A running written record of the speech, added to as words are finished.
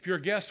If you're a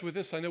guest with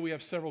us, I know we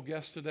have several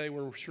guests today.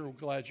 We're sure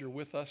glad you're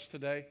with us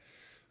today.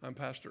 I'm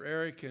Pastor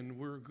Eric, and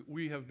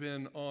we have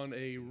been on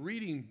a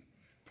reading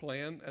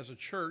plan as a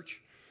church.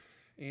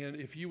 And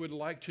if you would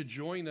like to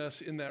join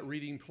us in that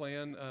reading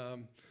plan,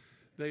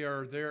 they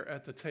are there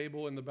at the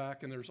table in the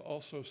back, and there's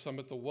also some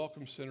at the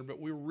Welcome Center. But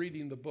we're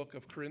reading the book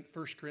of 1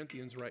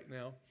 Corinthians right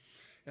now,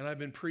 and I've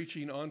been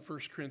preaching on 1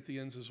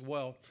 Corinthians as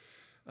well.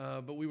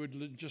 But we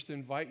would just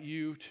invite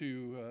you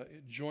to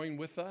join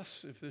with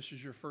us if this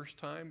is your first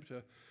time,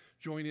 to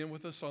join in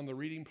with us on the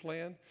reading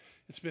plan.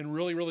 It's been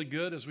really, really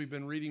good as we've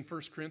been reading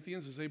 1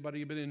 Corinthians. Has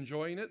anybody been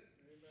enjoying it?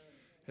 Amen.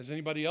 Has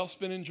anybody else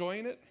been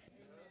enjoying it?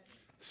 Amen.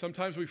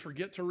 Sometimes we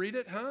forget to read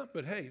it, huh?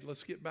 But hey,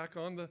 let's get back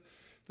on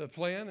the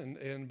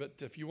plan. But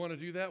if you want to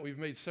do that, we've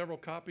made several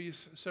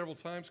copies several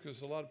times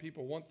because a lot of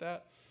people want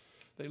that.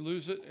 They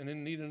lose it and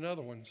then need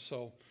another one.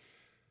 So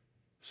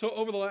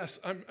over the last,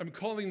 I'm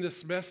calling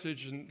this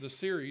message in the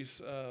series,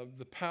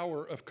 The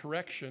Power of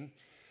Correction,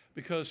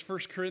 because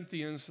 1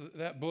 Corinthians,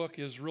 that book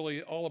is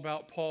really all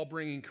about Paul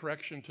bringing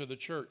correction to the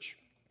church.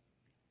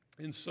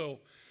 And so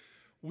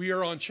we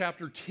are on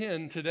chapter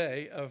 10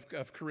 today of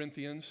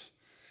Corinthians,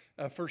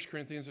 1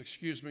 Corinthians,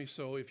 excuse me.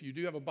 So if you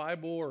do have a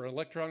Bible or an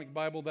electronic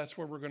Bible, that's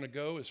where we're going to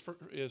go, is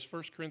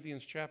 1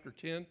 Corinthians chapter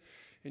 10.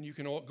 And you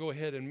can all go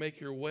ahead and make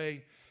your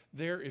way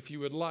there if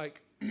you would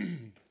like.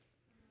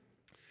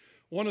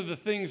 One of the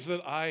things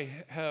that I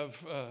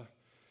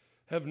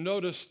have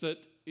noticed that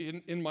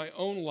in my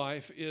own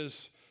life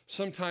is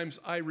sometimes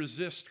I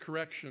resist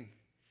correction.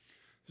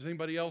 Does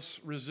anybody else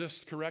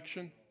resist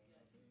correction?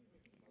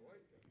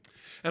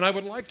 And I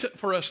would like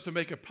for us to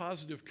make a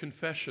positive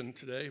confession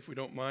today, if we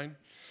don't mind.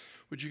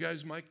 Would you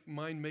guys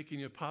mind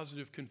making a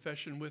positive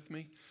confession with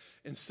me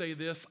and say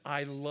this?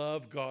 I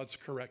love God's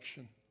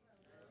correction.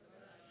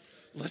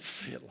 Let's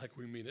say it like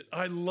we mean it.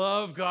 I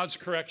love God's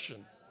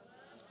correction.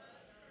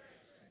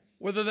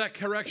 Whether that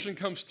correction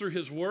comes through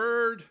His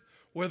Word,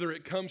 whether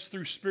it comes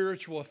through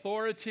spiritual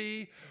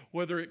authority,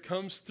 whether it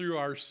comes through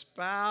our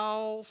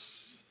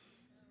spouse,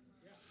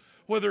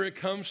 whether it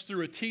comes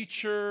through a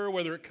teacher,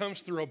 whether it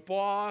comes through a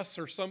boss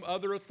or some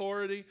other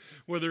authority,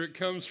 whether it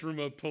comes from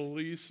a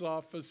police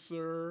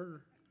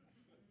officer.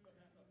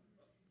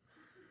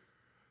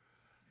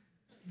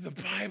 The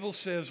Bible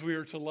says we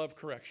are to love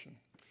correction.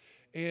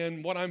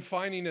 And what I'm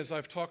finding as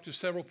I've talked to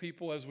several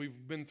people as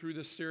we've been through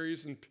this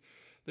series, and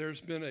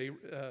there's been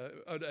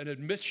an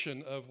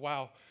admission of,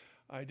 wow,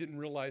 I didn't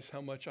realize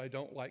how much I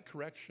don't like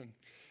correction.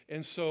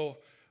 And so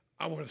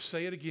I want to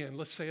say it again.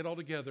 Let's say it all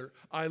together.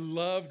 I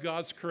love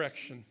God's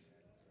correction.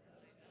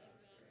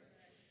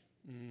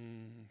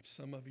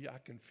 Some of you, I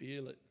can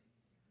feel it.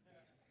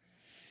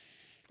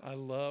 I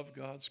love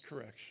God's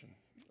correction.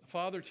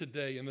 Father,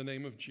 today, in the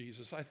name of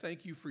Jesus, I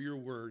thank you for your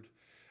word.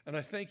 And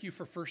I thank you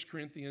for 1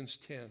 Corinthians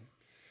 10.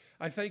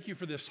 I thank you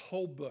for this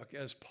whole book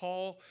as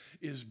Paul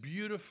is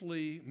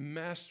beautifully,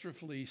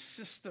 masterfully,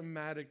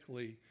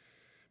 systematically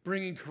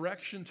bringing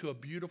correction to a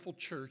beautiful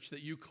church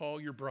that you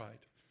call your bride.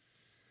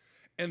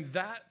 And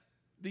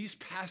these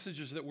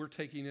passages that we're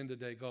taking in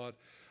today, God,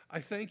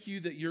 I thank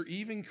you that you're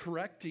even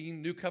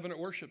correcting New Covenant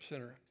Worship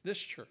Center, this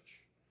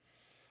church.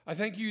 I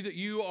thank you that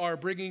you are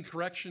bringing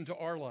correction to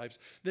our lives,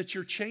 that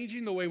you're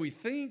changing the way we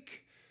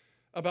think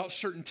about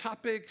certain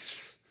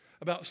topics,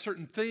 about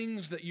certain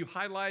things that you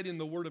highlight in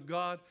the Word of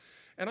God.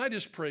 And I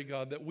just pray,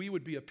 God, that we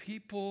would be a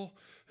people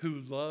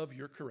who love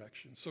your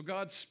correction. So,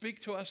 God,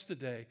 speak to us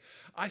today.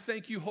 I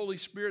thank you, Holy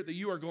Spirit, that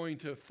you are going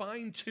to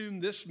fine-tune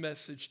this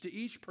message to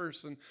each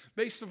person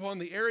based upon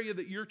the area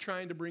that you're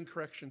trying to bring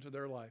correction to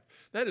their life.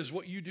 That is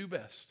what you do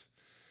best.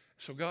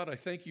 So, God, I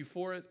thank you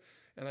for it.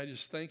 And I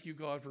just thank you,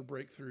 God, for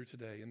breakthrough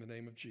today in the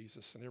name of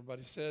Jesus. And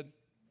everybody said,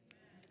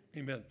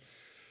 Amen.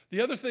 The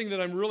other thing that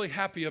I'm really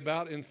happy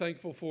about and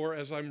thankful for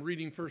as I'm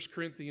reading 1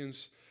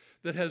 Corinthians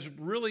that has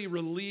really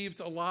relieved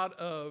a lot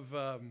of,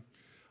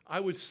 I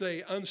would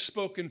say,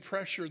 unspoken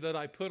pressure that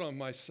I put on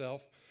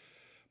myself,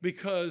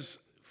 because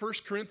 1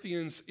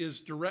 Corinthians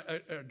is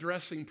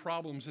addressing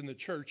problems in the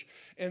church.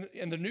 And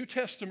the New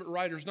Testament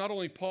writers, not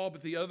only Paul,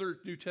 but the other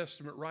New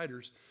Testament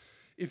writers,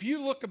 if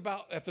you look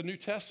at the New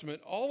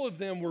Testament, all of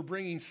them were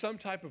bringing some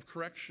type of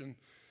correction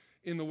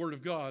in the Word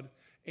of God.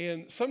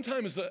 And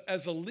sometimes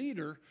as a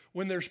leader,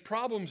 when there's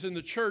problems in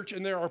the church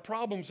and there are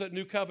problems at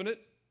New Covenant,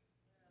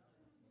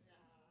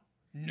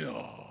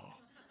 no.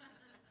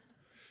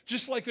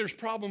 Just like there's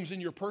problems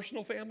in your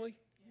personal family,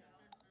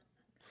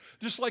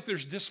 just like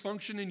there's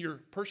dysfunction in your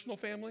personal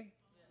family.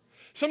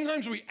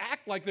 Sometimes we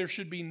act like there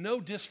should be no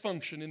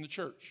dysfunction in the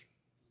church.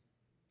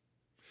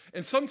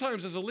 And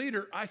sometimes as a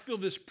leader, I feel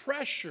this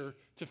pressure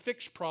to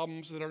fix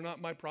problems that are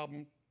not my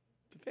problem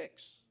to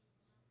fix.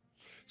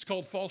 It's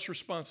called false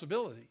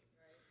responsibility.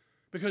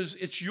 Because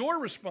it's your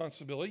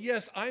responsibility.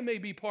 Yes, I may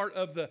be part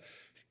of the,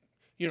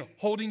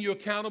 holding you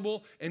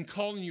accountable and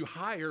calling you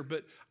higher,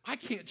 but I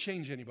can't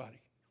change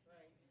anybody.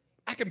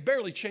 I can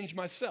barely change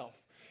myself.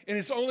 And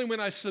it's only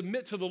when I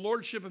submit to the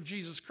lordship of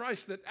Jesus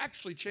Christ that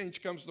actually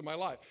change comes to my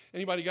life.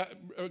 Anybody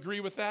agree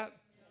with that?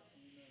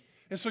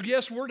 And so,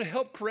 yes, we're to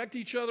help correct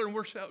each other and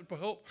we're to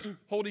help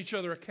hold each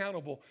other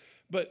accountable.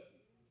 But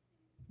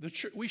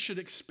we should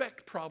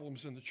expect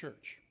problems in the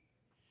church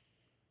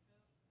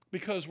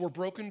because we're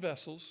broken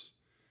vessels.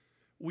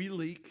 We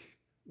leak.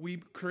 We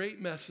create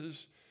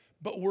messes.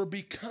 But we're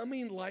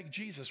becoming like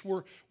Jesus.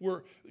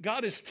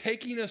 God is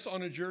taking us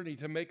on a journey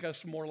to make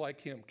us more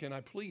like him. Can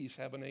I please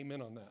have an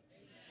amen on that? Amen.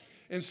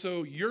 And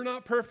so you're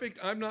not perfect.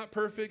 I'm not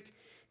perfect.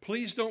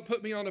 Please don't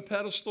put me on a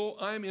pedestal.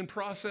 I'm in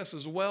process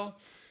as well.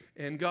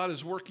 And God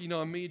is working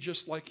on me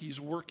just like he's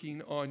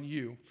working on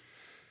you.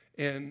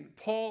 And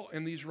Paul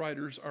and these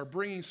writers are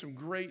bringing some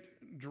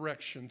great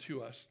direction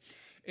to us.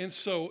 And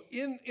so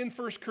in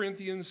 1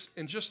 Corinthians,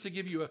 and just to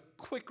give you a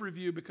quick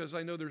review, because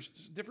I know there's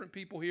different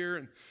people here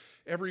and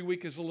every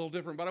week is a little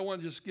different, but I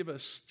want to just give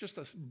us just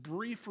a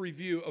brief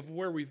review of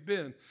where we've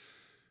been.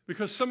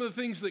 Because some of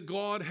the things that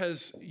God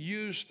has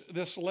used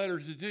this letter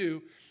to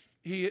do,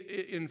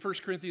 in 1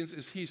 Corinthians,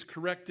 is he's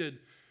corrected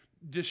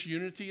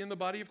disunity in the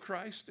body of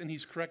Christ, and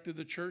he's corrected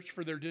the church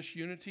for their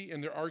disunity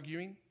and their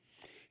arguing.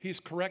 He's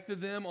corrected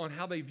them on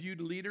how they viewed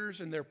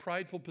leaders and their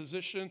prideful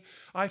position.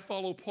 I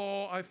follow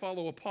Paul, I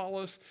follow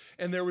Apollos,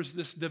 and there was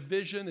this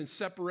division and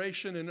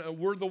separation, and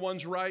we're the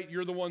ones right,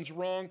 you're the ones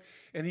wrong,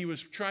 and he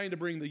was trying to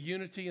bring the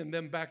unity and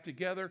them back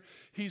together.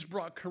 He's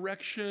brought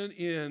correction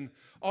in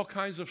all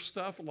kinds of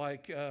stuff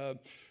like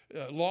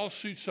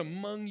lawsuits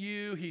among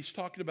you. He's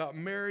talking about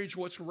marriage,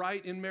 what's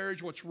right in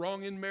marriage, what's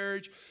wrong in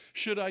marriage.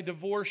 Should I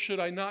divorce? Should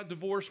I not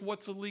divorce?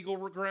 What's the legal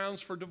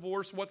grounds for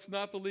divorce? What's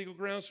not the legal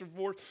grounds for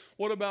divorce?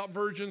 What about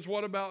virgins?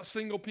 What about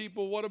single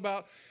people?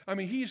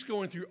 He's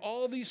going through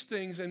all these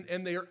things,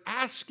 and they are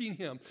asking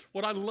him.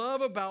 What I love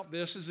about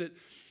this is that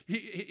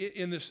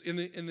in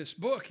this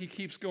book, he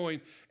keeps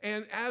going,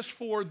 and as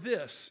for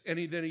this, and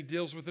then he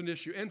deals with an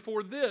issue. And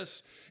for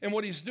this, and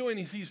what he's doing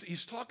is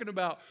he's talking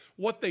about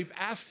what they've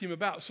asked him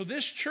about. So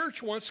this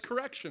church wants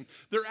correction.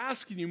 They're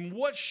asking him,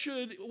 what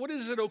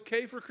is it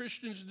okay for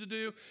Christians to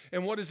do,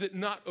 and what is it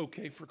not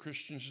okay for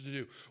Christians to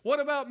do? What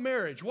about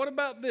marriage? What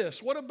about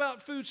this? What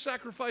about food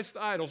sacrificed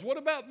to idols? What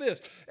about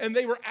this? And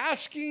they were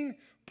asking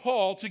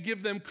Paul to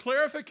give them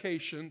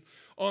clarification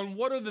on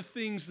what are the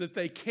things that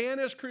they can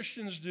as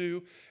Christians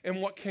do and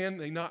what can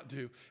they not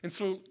do. And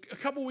so a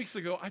couple weeks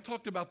ago, I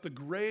talked about the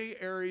gray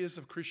areas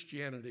of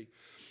Christianity.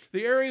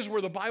 The areas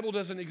where the Bible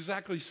doesn't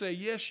exactly say,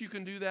 yes, you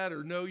can do that,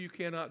 or no, you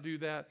cannot do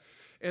that.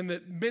 And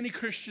that many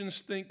Christians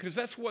think, because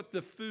that's what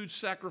the food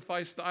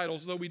sacrificed to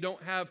idols, though we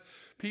don't have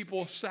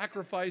people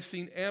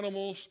sacrificing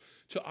animals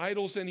to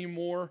idols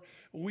anymore.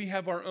 We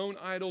have our own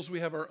idols.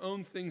 We have our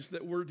own things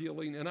that we're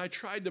dealing. And I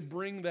tried to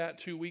bring that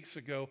 2 weeks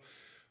ago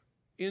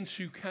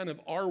into kind of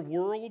our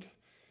world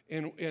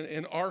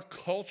and our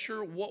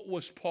culture. What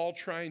was Paul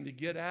trying to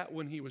get at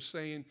when he was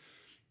saying,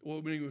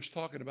 when he was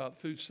talking about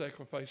food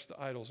sacrificed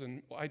to idols?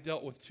 And I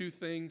dealt with two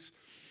things.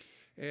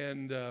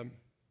 And,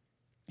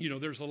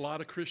 there's a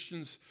lot of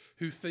Christians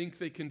who think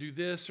they can do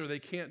this or they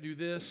can't do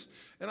this.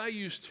 And I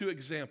used two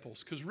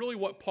examples because really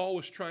what Paul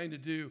was trying to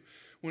do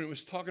when it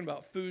was talking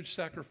about food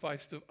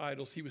sacrificed to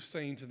idols, he was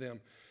saying to them,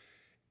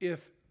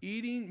 if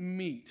eating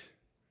meat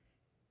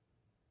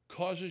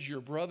causes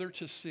your brother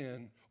to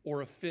sin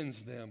or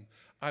offends them,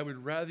 I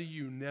would rather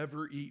you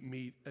never eat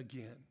meat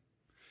again.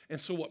 And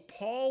so what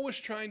Paul was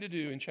trying to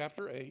do in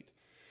chapter 8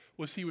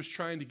 was he was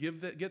trying to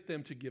get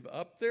them to give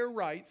up their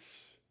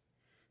rights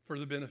for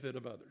the benefit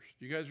of others.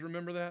 Do you guys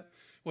remember that?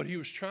 What he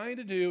was trying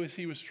to do is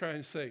he was trying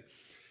to say,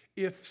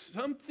 if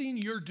something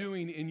you're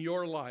doing in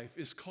your life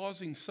is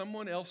causing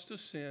someone else to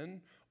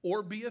sin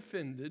or be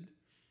offended,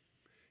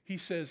 he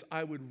says,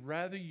 I would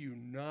rather you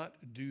not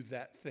do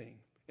that thing.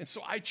 And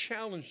so I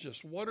challenged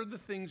us, what are the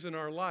things in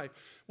our life?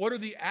 What are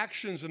the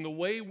actions and the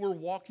way we're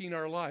walking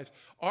our lives?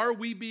 Are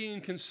we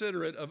being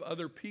considerate of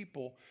other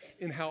people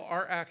in how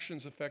our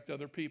actions affect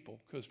other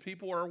people? Because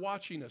people are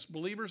watching us.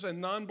 Believers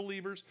and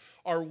non-believers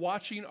are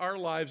watching our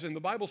lives, and the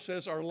Bible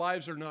says our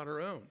lives are not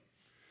our own.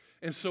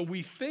 And so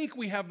we think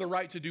we have the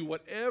right to do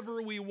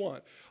whatever we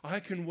want.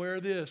 I can wear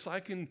this. I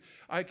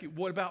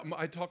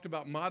talked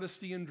about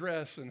modesty in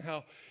dress and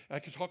how I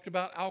talked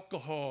about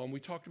alcohol, and we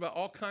talked about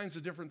all kinds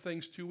of different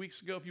things 2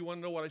 weeks ago. If you want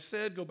to know what I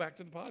said, go back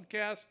to the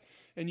podcast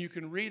and you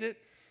can read it,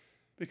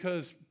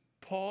 because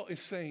Paul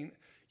is saying,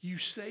 you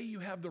say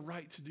you have the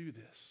right to do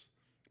this,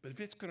 but if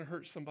it's going to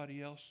hurt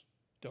somebody else,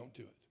 don't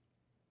do it.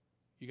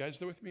 You guys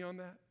there with me on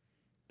that?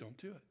 Don't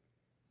do it.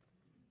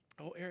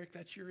 Oh, Eric,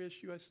 that's your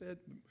issue, I said.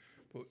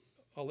 But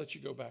I'll let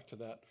you go back to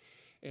that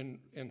and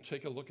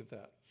take a look at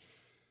that.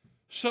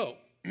 So,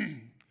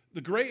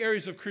 the gray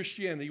areas of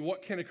Christianity,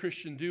 what can a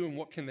Christian do and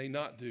what can they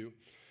not do?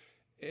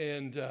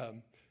 And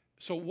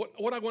so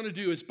what I want to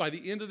do is by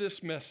the end of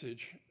this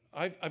message,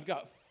 I've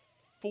got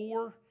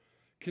 4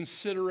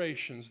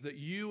 considerations that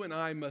you and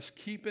I must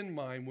keep in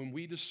mind when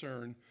we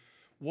discern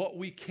what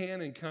we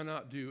can and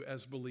cannot do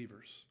as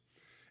believers.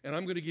 And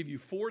I'm going to give you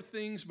 4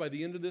 things by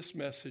the end of this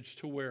message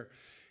to where,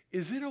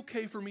 is it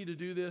okay for me to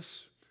do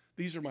this?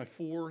 These are my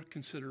 4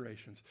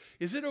 considerations.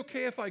 Is it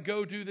okay if I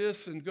go do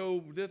this and go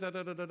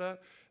da-da-da-da-da?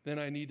 Then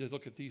I need to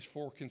look at these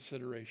 4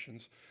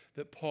 considerations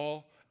that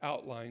Paul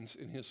outlines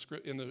in his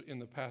script, in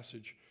the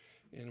passage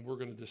And we're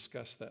going to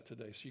discuss that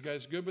today. So you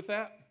guys good with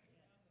that?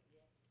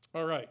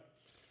 All right.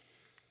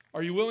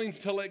 Are you willing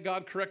to let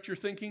God correct your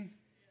thinking?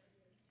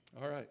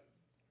 All right.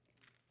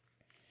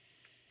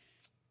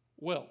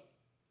 Well,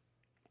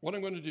 what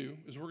I'm going to do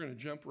is we're going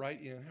to jump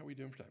right in. How are we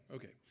doing for time?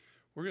 Okay.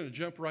 We're going to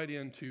jump right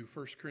into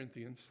 1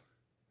 Corinthians.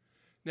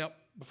 Now,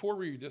 before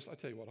we read this, I'll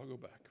tell you what, I'll go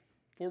back.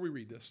 Before we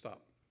read this,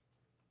 stop.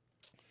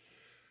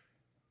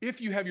 If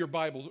you have your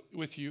Bible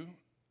with you,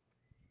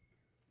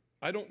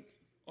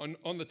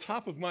 on the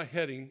top of my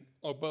heading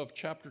above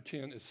chapter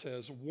 10, it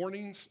says,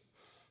 Warnings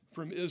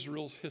from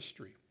Israel's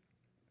History.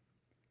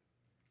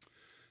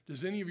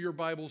 Does any of your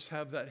Bibles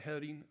have that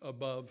heading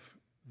above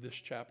this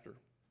chapter?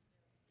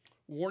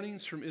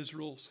 Warnings from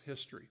Israel's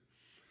History.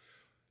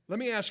 Let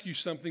me ask you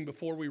something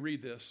before we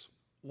read this.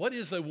 What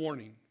is a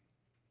warning?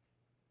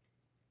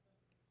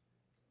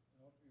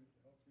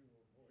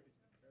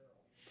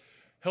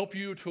 Help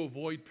you to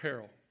avoid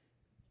peril.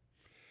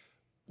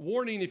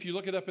 Warning, if you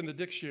look it up in the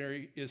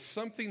dictionary, is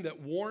something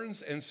that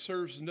warns and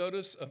serves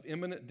notice of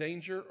imminent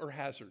danger or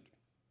hazard.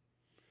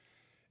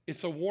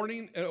 It's a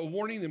warning. A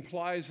warning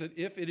implies that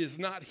if it is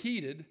not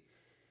heeded,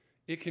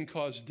 it can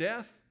cause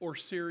death or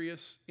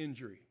serious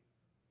injury.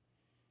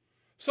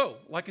 So,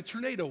 like a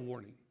tornado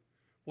warning.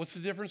 What's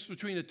the difference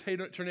between a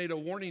tornado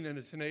warning and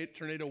a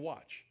tornado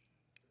watch?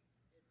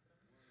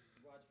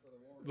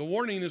 The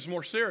warning is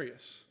more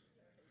serious.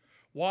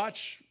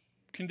 Watch,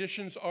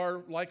 conditions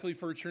are likely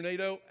for a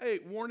tornado. Hey,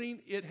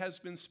 warning, it has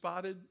been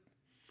spotted,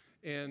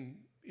 and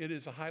it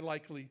is a high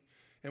likely.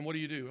 And what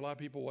do? A lot of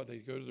people, they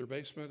go to their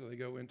basement, or they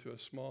go into a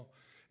small,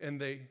 and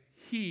they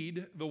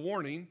heed the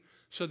warning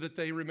so that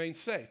they remain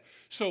safe.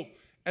 So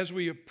as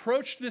we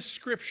approach this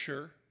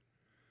scripture,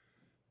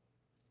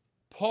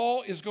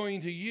 Paul is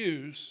going to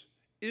use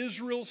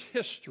Israel's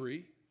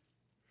history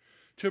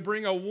to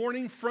bring a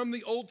warning from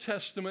the Old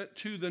Testament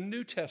to the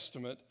New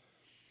Testament.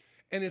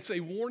 And it's a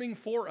warning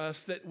for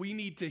us that we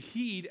need to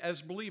heed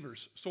as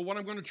believers. So what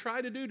I'm going to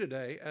try to do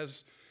today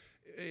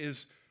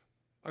is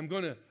I'm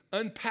going to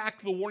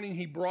unpack the warning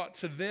he brought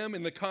to them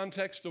in the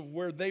context of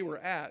where they were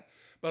at.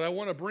 But I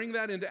want to bring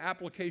that into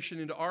application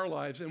into our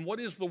lives. And what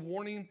is the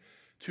warning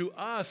to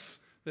us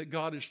that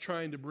God is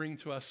trying to bring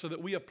to us so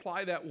that we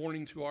apply that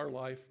warning to our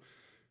life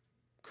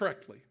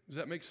correctly? Does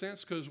that make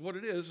sense? Because what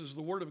it is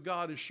the Word of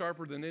God is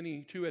sharper than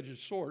any two-edged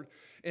sword,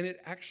 and it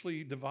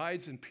actually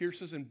divides and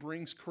pierces and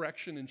brings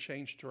correction and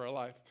change to our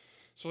life.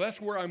 So that's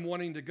where I'm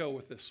wanting to go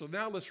with this. So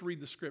now let's read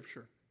the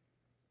scripture.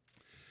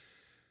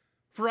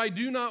 For I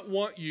do not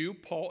want you,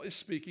 Paul is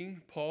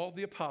speaking, Paul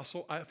the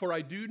apostle, for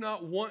I do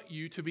not want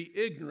you to be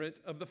ignorant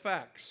of the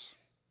facts,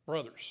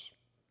 brothers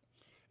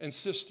and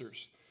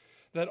sisters,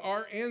 that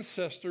our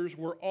ancestors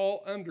were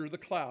all under the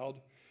cloud,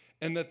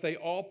 and that they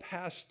all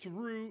passed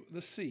through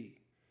the sea.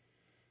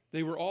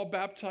 They were all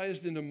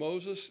baptized into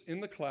Moses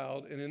in the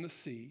cloud and in the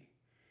sea.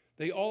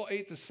 They all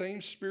ate the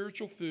same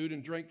spiritual food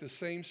and drank the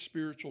same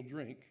spiritual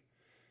drink,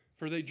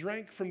 for they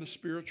drank from the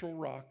spiritual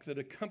rock that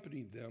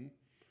accompanied them,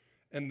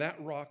 and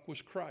that rock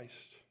was Christ.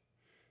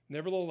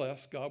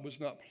 Nevertheless, God was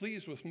not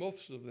pleased with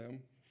most of them.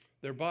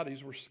 Their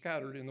bodies were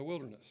scattered in the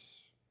wilderness.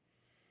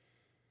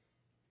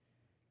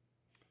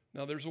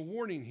 Now there's a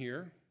warning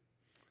here.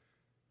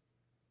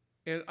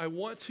 And I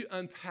want to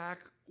unpack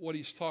what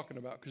he's talking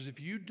about, because if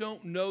you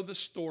don't know the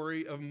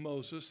story of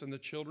Moses and the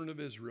children of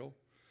Israel,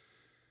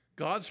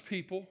 God's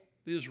people,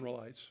 the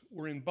Israelites,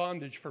 were in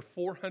bondage for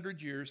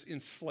 400 years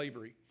in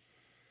slavery.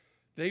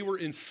 They were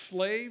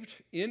enslaved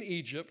in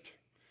Egypt,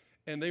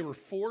 and they were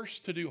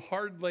forced to do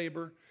hard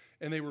labor,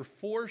 and they were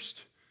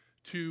forced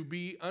to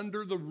be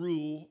under the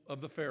rule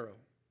of the Pharaoh.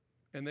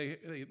 And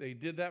they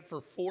did that for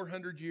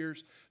 400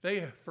 years.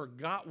 They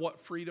forgot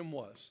what freedom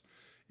was.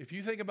 If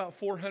you think about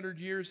 400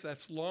 years,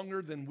 that's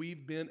longer than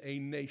we've been a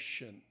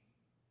nation.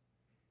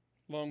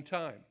 Long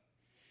time.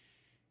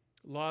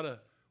 A lot of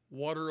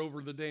water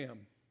over the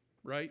dam,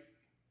 right?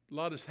 A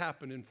lot has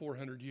happened in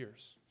 400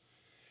 years.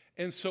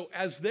 And so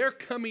as they're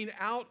coming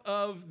out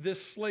of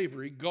this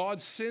slavery,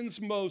 God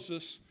sends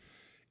Moses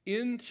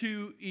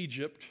into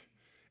Egypt,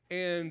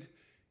 and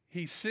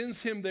he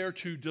sends him there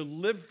to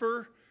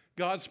deliver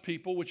God's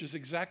people, which is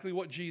exactly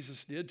what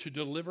Jesus did, to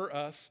deliver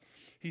us.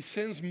 He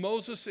sends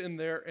Moses in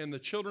there, and the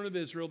children of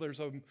Israel, there's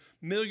 1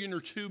 million or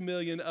 2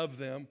 million of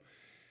them,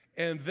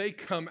 and they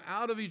come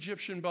out of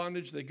Egyptian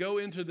bondage. They go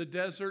into the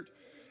desert,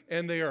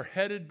 and they are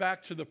headed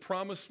back to the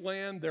promised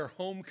land, their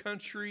home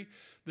country.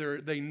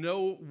 They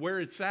know where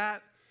it's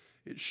at.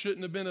 It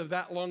shouldn't have been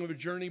that long of a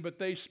journey, but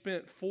they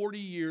spent 40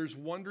 years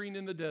wandering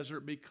in the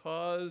desert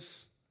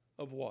because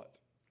of what?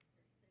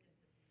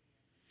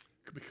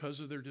 Because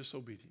of their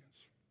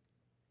disobedience.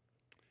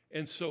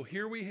 And so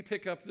here we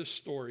pick up this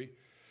story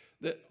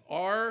that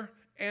our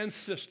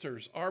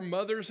ancestors, our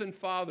mothers and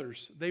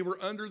fathers, they were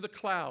under the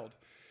cloud.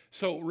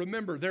 So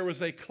remember, there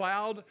was a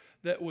cloud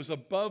that was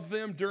above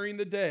them during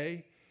the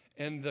day,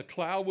 and the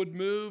cloud would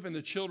move, and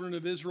the children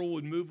of Israel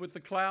would move with the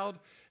cloud.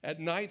 At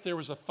night, there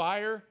was a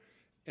fire,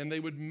 and they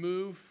would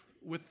move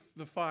with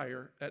the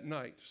fire at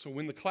night. So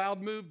when the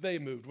cloud moved, they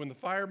moved. When the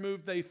fire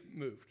moved, they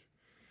moved.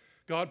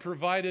 God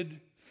provided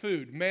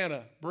food,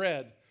 manna,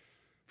 bread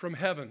from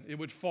heaven. It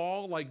would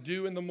fall like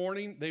dew in the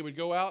morning. They would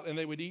go out and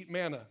they would eat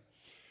manna.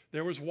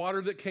 There was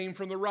water that came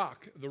from the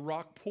rock. The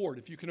rock poured.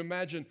 If you can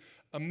imagine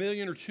 1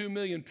 million or 2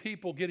 million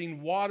people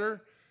getting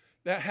water,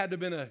 that had to have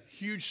been a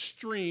huge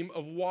stream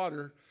of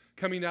water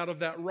coming out of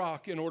that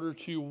rock in order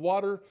to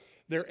water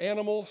their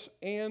animals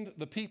and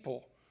the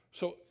people.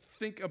 So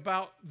think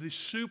about the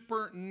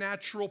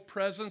supernatural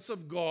presence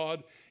of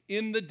God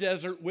in the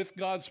desert with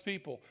God's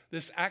people.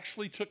 This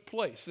actually took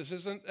place. This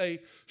isn't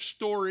a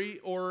story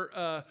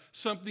or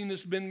something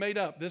that's been made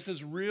up. This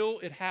is real.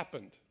 It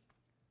happened.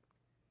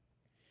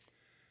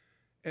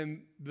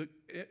 And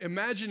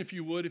imagine, if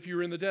you would, if you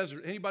were in the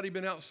desert. Anybody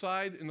been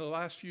outside in the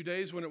last few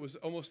days when it was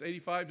almost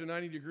 85 to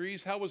 90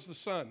 degrees? How was the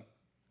sun?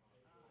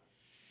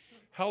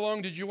 How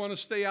long did you want to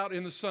stay out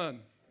in the sun?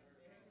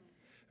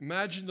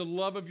 Imagine the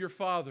love of your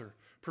Father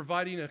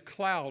providing a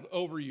cloud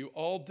over you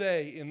all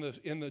day in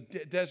the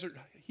desert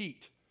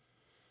heat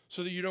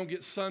so that you don't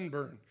get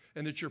sunburned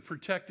and that you're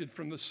protected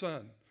from the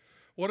sun.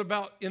 What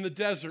about in the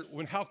desert?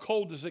 How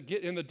cold does it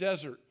get in the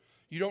desert?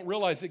 You don't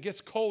realize it gets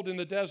cold in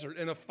the desert,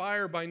 and a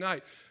fire by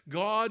night.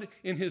 God,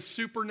 in his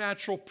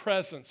supernatural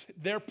presence,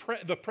 the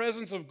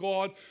presence of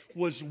God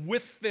was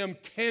with them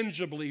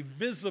tangibly,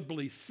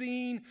 visibly,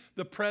 seeing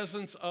the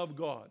presence of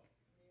God.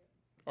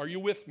 Are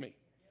you with me?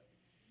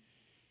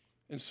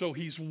 And so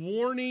he's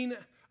warning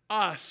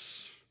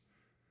us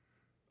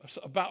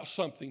about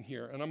something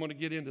here, and I'm going to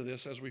get into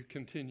this as we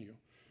continue.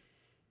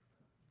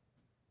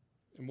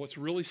 And what's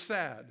really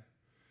sad,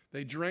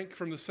 they drank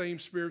from the same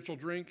spiritual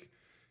drink,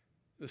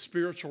 the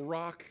spiritual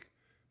rock,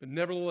 but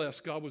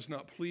nevertheless, God was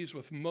not pleased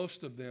with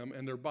most of them,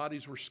 and their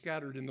bodies were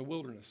scattered in the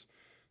wilderness.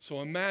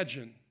 So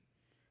imagine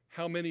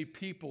how many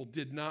people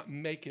did not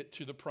make it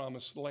to the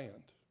promised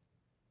land.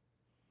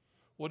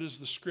 What is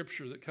the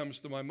scripture that comes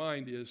to my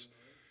mind is,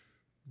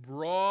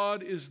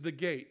 broad is the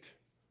gate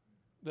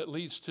that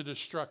leads to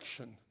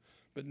destruction,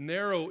 but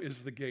narrow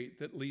is the gate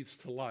that leads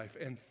to life,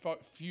 and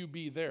few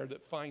be there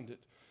that find it.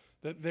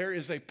 That there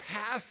is a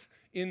path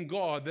in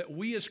God that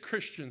we as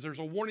Christians, there's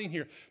a warning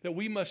here, that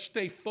we must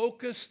stay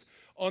focused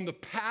on the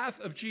path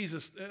of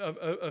Jesus,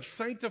 of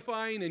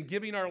sanctifying and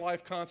giving our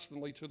life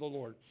constantly to the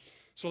Lord.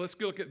 So let's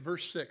go look at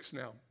verse 6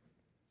 now.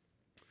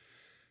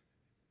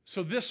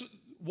 So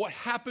what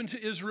happened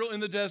to Israel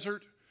in the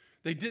desert,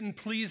 they didn't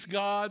please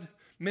God.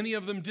 Many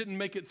of them didn't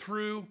make it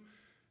through.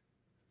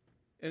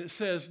 And it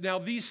says, now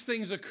these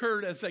things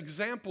occurred as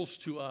examples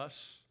to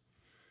us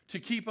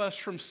to keep us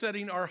from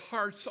setting our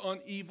hearts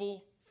on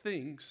evil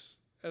things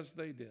as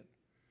they did.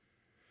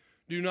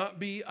 Do not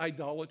be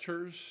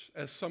idolaters,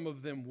 as some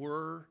of them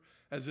were.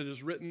 As it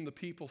is written, the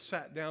people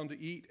sat down to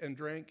eat and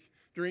drink,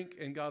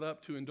 and got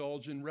up to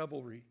indulge in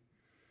revelry.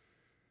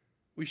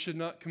 We should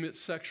not commit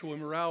sexual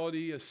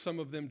immorality, as some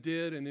of them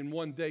did, and in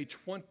one day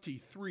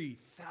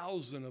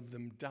 23,000 of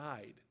them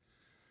died.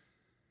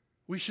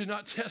 We should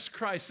not test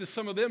Christ, as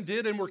some of them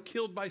did and were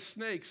killed by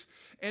snakes.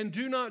 And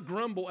do not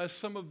grumble, as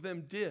some of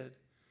them did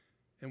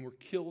and were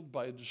killed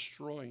by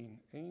destroying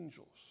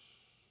angels.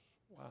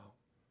 Wow.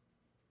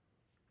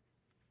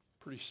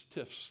 Pretty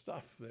stiff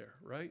stuff there,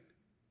 right?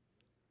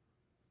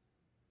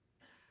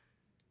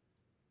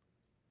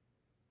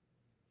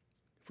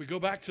 If we go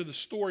back to the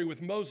story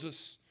with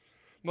Moses,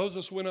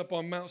 Moses went up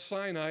on Mount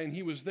Sinai and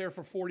he was there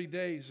for 40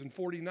 days and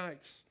 40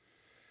 nights.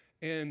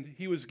 And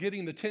he was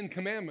getting the 10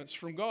 Commandments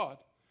from God.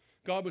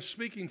 God was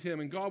speaking to him,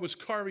 and God was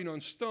carving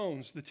on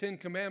stones the 10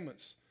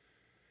 Commandments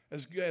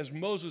as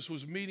Moses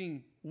was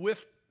meeting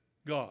with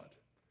God.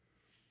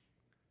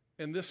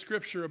 And this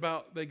scripture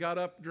about they got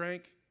up,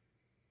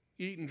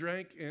 eat and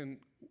drank, and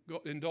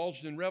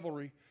indulged in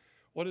revelry,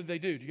 what did they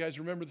do? Do you guys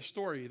remember the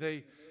story?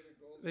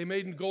 They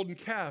made a golden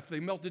calf. They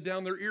melted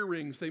down their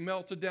earrings. They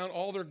melted down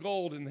all their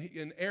gold.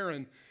 And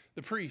Aaron,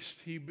 the priest,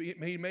 he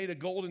made a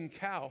golden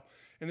cow.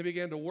 And they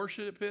began to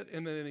worship it,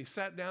 and then they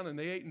sat down and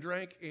they ate and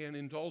drank and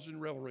indulged in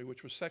revelry,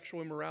 which was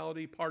sexual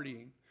immorality,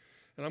 partying.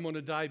 And I'm going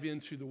to dive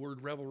into the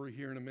word revelry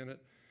here in a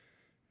minute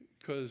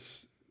because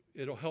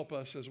it'll help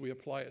us as we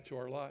apply it to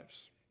our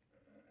lives.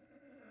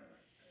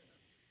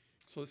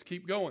 So let's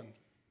keep going.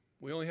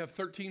 We only have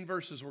 13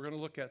 verses we're going to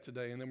look at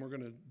today, and then we're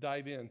going to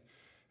dive in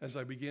as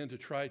I begin to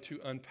try to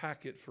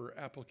unpack it for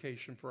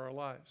application for our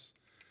lives.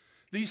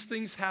 These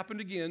things happened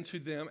again to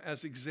them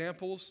as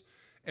examples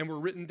and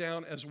were written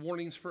down as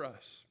warnings for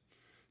us.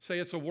 Say,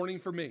 it's a warning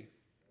for me.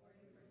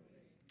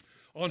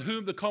 On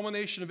whom the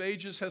culmination of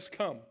ages has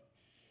come.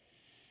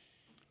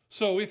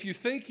 So if you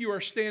think you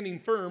are standing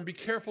firm, be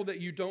careful that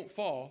you don't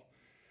fall.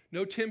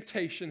 No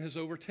temptation has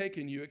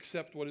overtaken you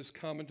except what is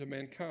common to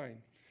mankind.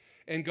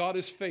 And God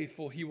is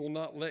faithful. He will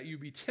not let you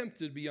be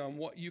tempted beyond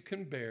what you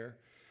can bear.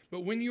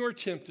 But when you are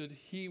tempted,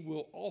 he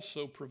will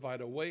also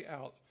provide a way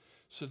out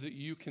so that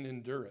you can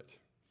endure it.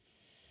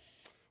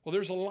 Well,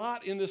 there's a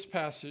lot in this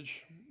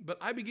passage, but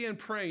I began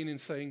praying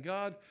and saying,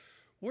 God,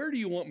 where do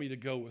you want me to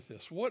go with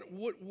this? What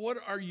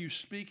are you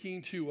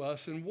speaking to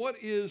us? And where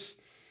do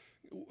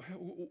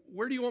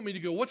you want me to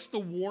go? What's the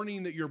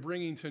warning that you're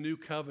bringing to New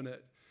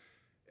Covenant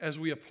as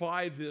we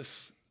apply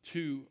this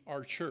to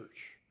our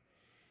church?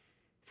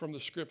 from the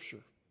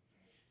Scripture.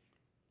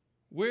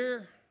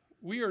 Where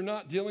we are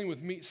not dealing with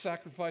meat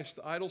sacrificed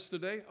to idols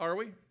today, are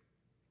we?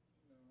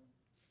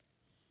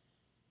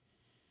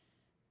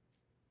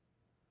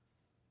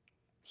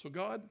 So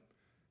God,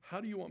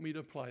 how do you want me to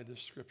apply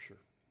this Scripture?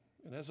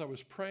 And as I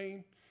was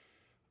praying,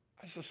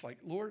 I was just like,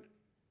 Lord,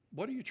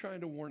 what are you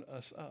trying to warn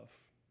us of?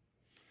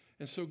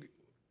 And so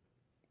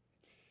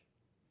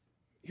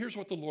here's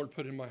what the Lord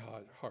put in my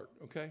heart,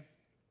 okay?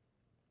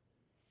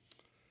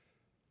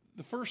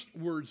 The first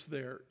words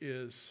there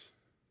is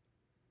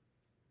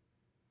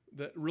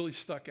that really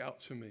stuck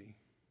out to me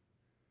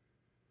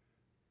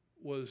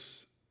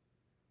was,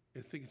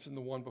 I think it's in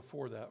the one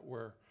before that,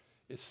 where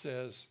it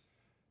says,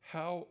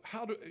 how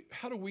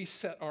do we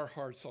set our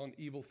hearts on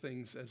evil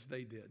things as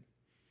they did?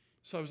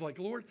 So I was like,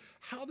 Lord,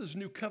 how does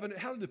New Covenant,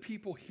 how do the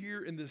people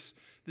here in this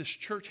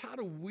church, how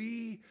do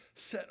we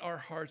set our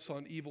hearts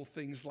on evil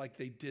things like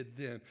they did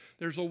then?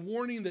 There's a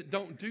warning that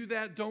don't do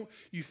that.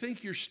 You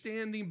think you're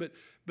standing,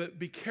 but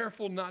be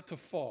careful not to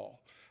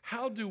fall.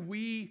 How do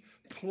we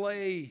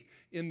play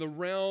in the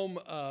realm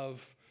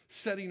of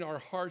setting our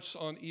hearts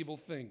on evil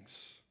things?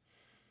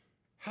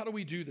 How do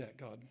we do that,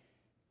 God?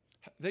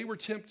 They were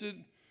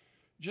tempted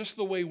just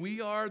the way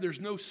we are. There's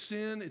no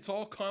sin. It's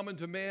all common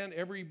to man.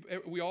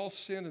 We all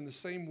sin in the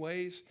same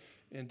ways,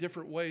 in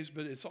different ways,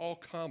 but it's all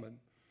common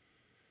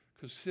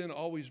because sin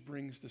always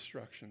brings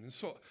destruction. And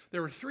so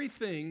there are three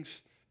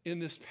things in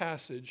this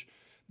passage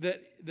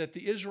that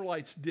the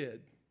Israelites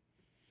did.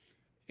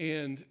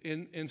 And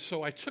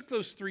so I took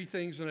those three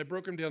things and I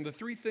broke them down. The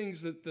three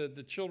things that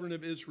the children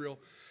of Israel,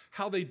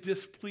 how they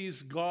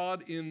displeased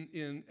God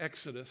in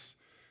Exodus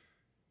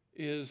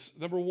is,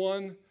 number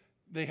one,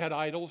 they had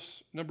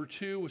idols. Number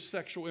two was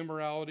sexual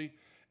immorality.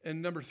 And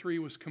number three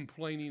was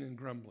complaining and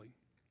grumbling.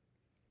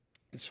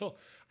 And so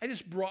I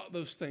just brought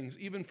those things,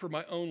 even for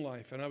my own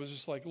life. And I was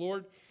just like,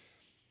 Lord,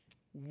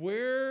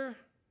 where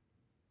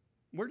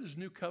does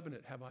New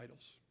Covenant have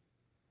idols?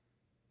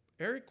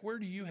 Eric, where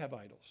do you have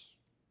idols?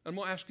 I'm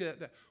going to ask you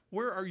that.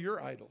 Where are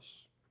your idols?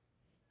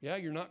 Yeah,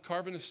 you're not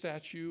carving a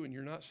statue and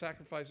you're not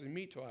sacrificing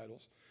meat to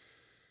idols.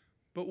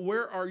 But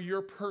where are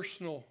your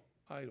personal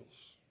idols?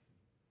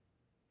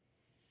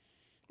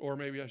 Or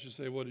maybe I should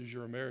say, what is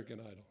your American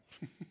idol?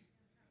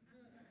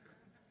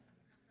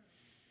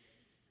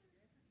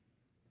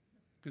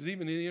 Because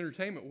even in the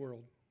entertainment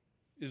world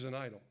is an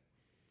idol.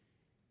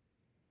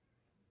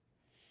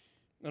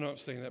 I'm not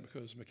saying that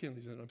because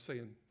McKinley's in it. I'm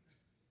saying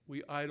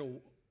we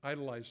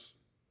idolize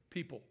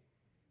people,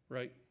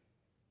 right?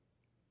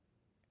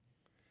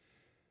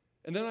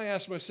 And then I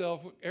asked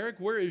myself, Eric,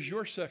 where is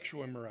your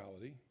sexual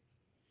immorality?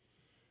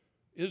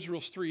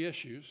 Israel's three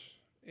issues.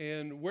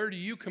 And where do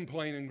you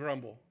complain and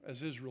grumble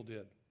as Israel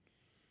did?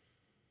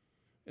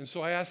 And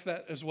so I ask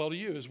that as well to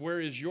you, is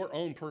where is your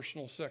own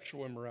personal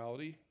sexual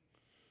immorality?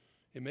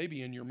 It may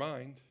be in your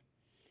mind.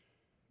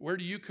 Where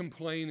do you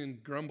complain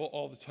and grumble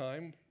all the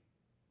time?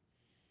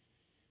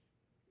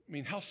 I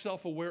mean, how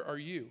self-aware are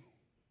you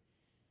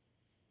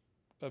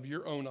of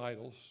your own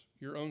idols,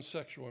 your own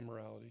sexual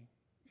immorality,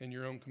 and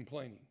your own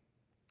complaining?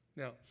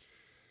 Now,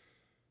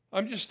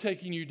 I'm just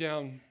taking you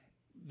down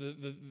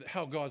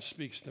how God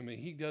speaks to me.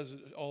 He does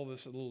all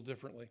this a little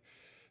differently.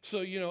 So,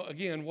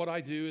 again, what I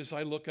do is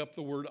I look up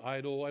the word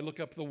idol. I look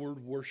up the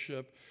word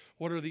worship.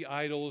 What are the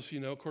idols?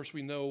 Of course,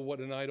 we know what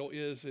an idol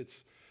is.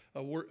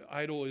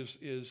 Idol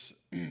is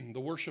the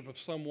worship of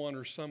someone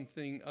or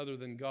something other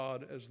than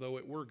God, as though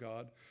it were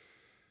God.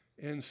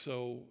 And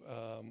so,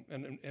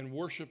 and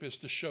worship is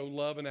to show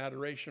love and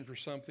adoration for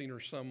something or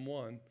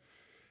someone.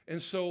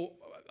 And so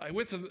I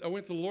went to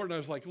the Lord and I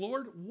was like,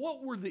 Lord,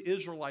 what were the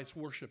Israelites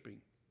worshiping?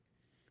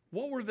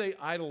 What were they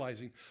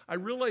idolizing? I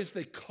realized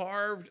they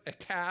carved a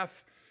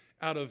calf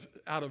out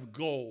of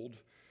gold,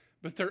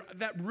 but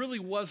that really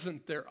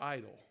wasn't their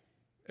idol.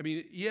 I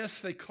mean,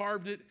 yes, they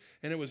carved it,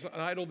 and it was an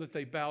idol that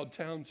they bowed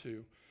down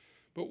to.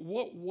 But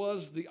what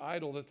was the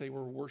idol that they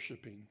were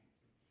worshiping?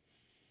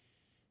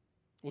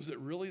 Was it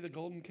really the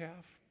golden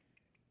calf?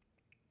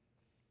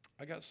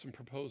 I got some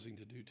proposing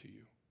to do to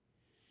you.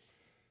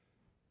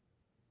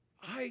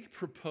 I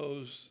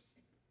propose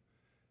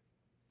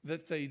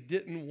that they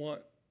didn't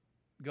want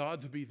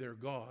God to be their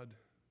God.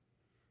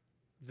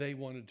 They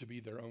wanted to be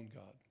their own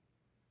God.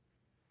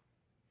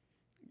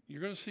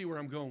 You're going to see where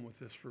I'm going with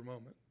this for a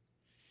moment.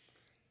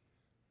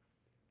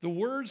 The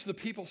words the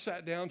people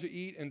sat down to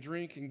eat and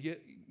drink and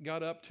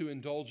got up to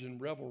indulge in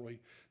revelry,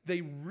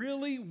 they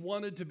really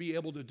wanted to be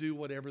able to do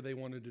whatever they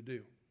wanted to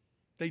do.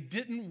 They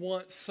didn't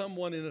want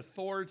someone in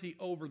authority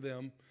over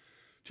them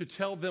to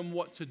tell them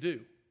what to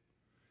do.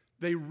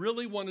 They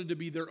really wanted to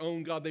be their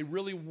own God. They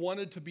really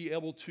wanted to be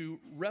able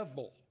to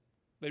revel.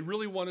 They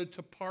really wanted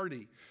to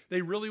party.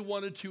 They really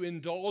wanted to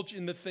indulge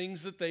in the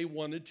things that they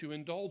wanted to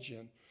indulge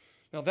in.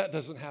 Now, that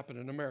doesn't happen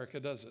in America,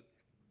 does it?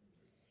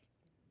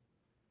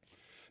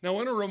 Now, I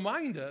want to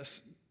remind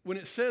us, when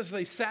it says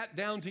they sat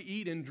down to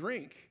eat and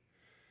drink,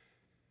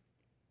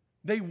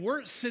 they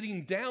weren't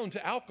sitting down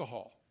to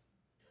alcohol.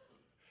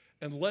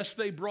 Unless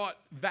they brought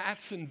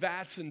vats and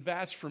vats and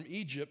vats from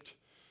Egypt,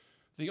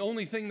 The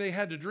only thing they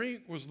had to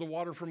drink was the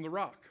water from the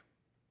rock.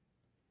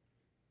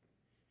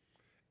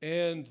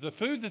 And the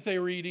food that they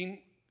were eating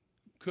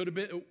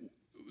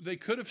they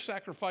could have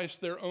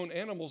sacrificed their own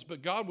animals,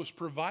 but God was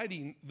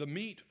providing the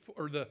meat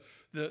or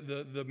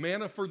the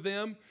manna for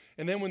them.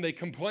 And then when they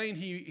complained,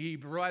 he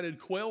provided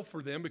quail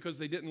for them because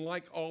they didn't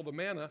like all the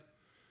manna.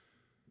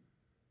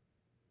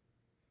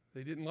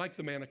 They didn't like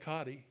the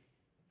manicotti.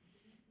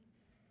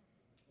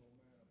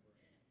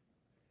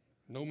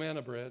 No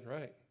manna bread,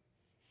 right.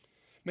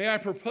 May I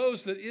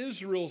propose that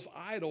Israel's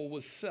idol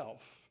was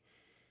self,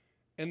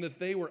 and that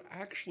they were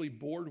actually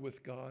bored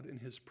with God in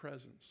his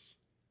presence.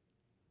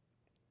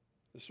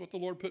 This is what the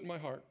Lord put in my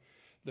heart.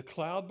 The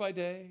cloud by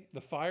day, the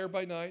fire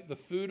by night, the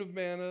food of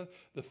manna,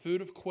 the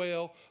food of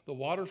quail, the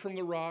water from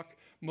the rock.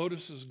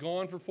 Moses is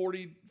gone for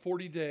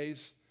 40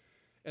 days.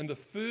 And the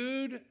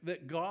food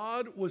that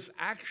God was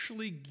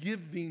actually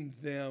giving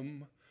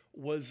them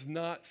was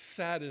not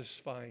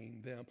satisfying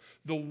them.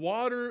 The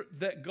water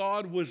that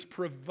God was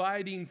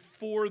providing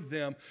for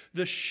them,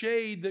 the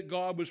shade that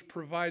God was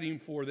providing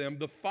for them,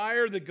 the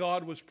fire that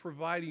God was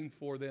providing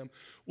for them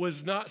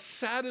was not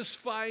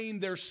satisfying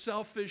their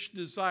selfish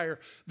desire.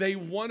 They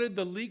wanted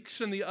the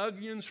leeks and the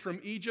onions from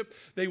Egypt.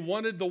 They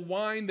wanted the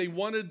wine. They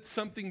wanted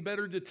something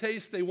better to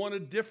taste. They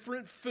wanted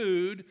different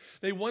food.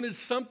 They wanted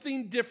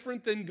something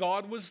different than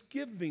God was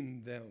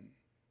giving them.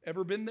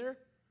 Ever been there?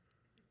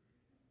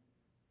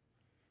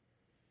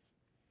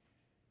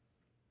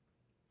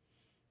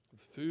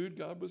 Food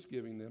God was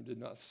giving them did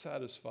not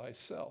satisfy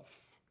self.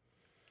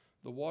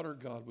 The water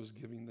God was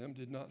giving them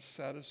did not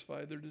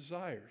satisfy their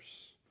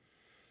desires.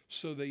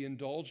 So they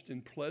indulged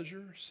in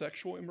pleasure,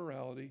 sexual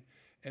immorality,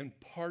 and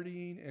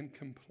partying and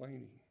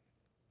complaining.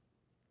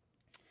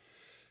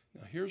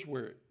 Now here's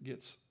where it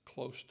gets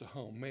close to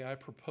home. May I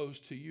propose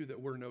to you that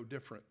we're no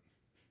different.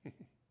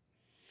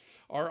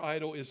 Our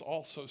idol is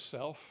also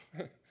self.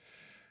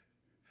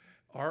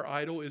 Our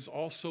idol is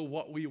also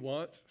what we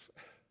want.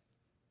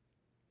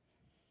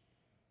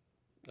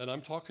 And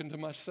I'm talking to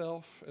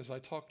myself as I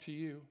talk to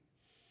you.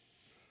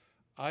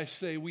 I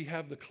say we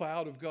have the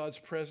cloud of God's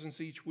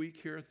presence each week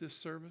here at this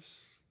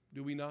service.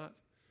 Do we not?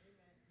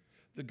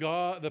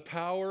 Amen. The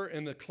power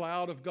and the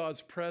cloud of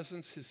God's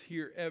presence is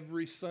here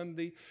every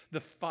Sunday.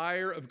 The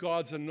fire of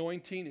God's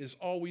anointing is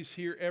always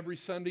here every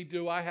Sunday.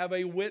 Do I have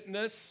a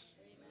witness?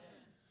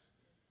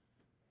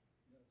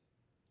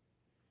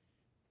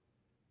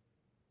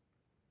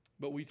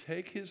 But we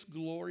take his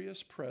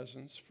glorious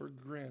presence for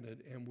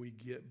granted and we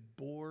get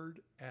bored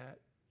at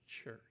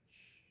church.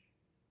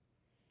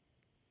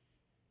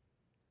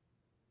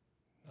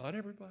 Not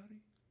everybody.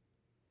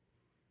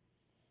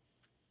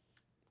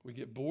 We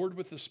get bored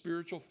with the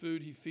spiritual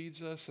food he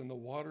feeds us and the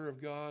water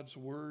of God's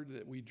word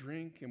that we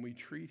drink, and we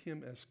treat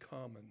him as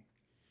common.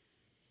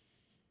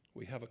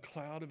 We have a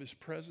cloud of his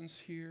presence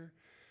here.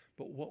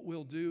 But what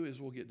we'll do is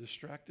we'll get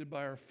distracted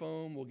by our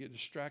phone. We'll get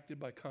distracted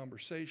by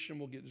conversation.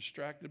 We'll get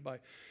distracted by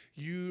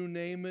you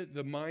name it.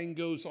 The mind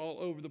goes all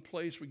over the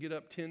place. We get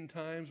up 10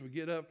 times. We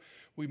get up.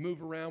 We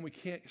move around. We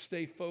can't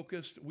stay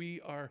focused.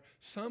 We are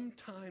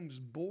sometimes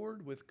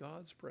bored with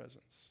God's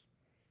presence.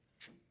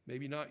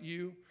 Maybe not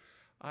you.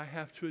 I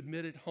have to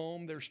admit at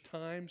home there's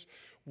times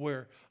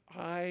where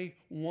I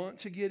want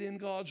to get in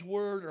God's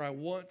word, or I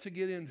want to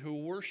get into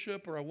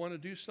worship, or I want to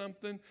do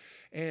something,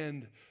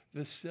 and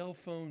the cell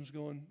phone's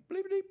going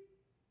bleep, bleep,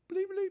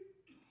 bleep,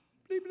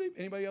 bleep, bleep, bleep.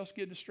 Anybody else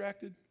get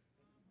distracted?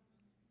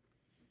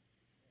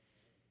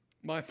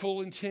 My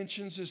full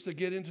intentions is to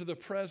get into the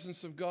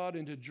presence of God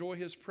and to enjoy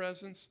his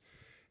presence,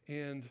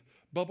 and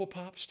Bubble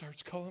Pop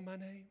starts calling my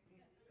name.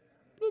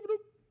 Bloop, bloop.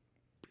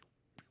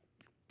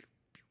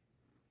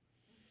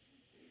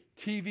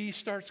 TV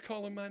starts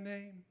calling my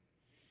name.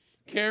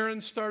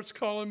 Karen starts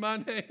calling my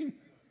name.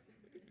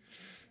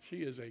 She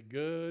is a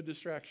good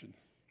distraction.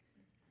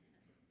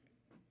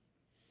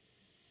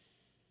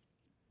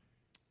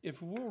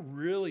 If we'll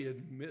really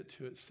admit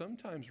to it,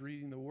 sometimes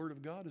reading the Word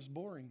of God is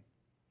boring.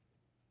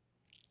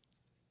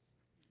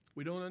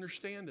 We don't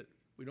understand it.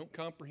 We don't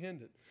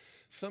comprehend it.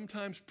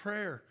 Sometimes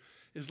prayer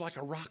is like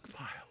a rock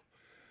pile.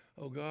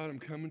 Oh God, I'm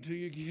coming to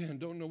you again.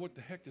 Don't know what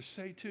the heck to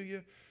say to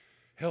you.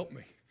 Help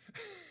me.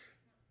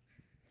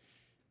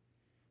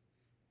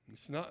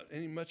 It's not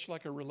any much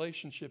like a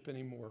relationship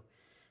anymore.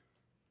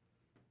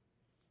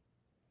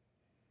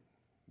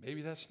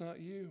 Maybe that's not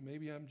you.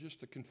 Maybe I'm just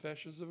the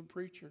confessions of a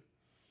preacher.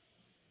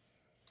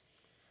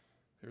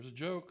 There's a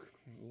joke.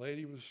 The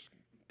lady was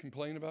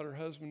complaining about her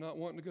husband not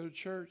wanting to go to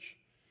church.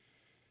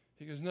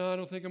 He goes, no, I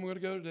don't think I'm going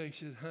to go today.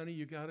 She said, honey,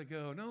 you got to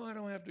go. No, I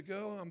don't have to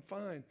go. I'm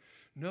fine.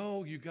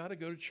 No, you got to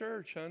go to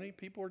church, honey.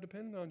 People are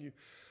depending on you.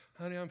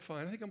 Honey, I'm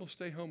fine. I think I'm going to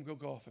stay home and go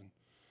golfing.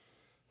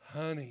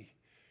 Honey,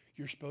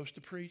 you're supposed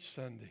to preach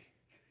Sunday.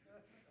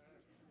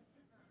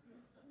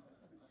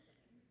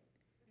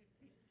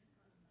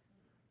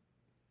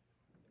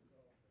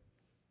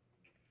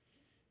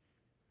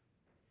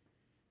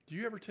 Do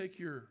you ever take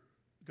your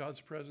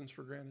God's presence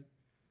for granted?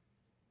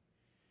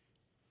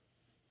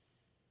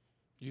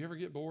 Do you ever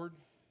get bored?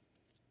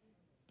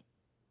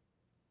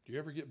 Do you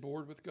ever get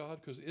bored with God?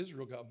 Because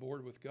Israel got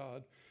bored with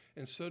God,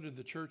 and so did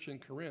the church in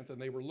Corinth,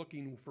 and they were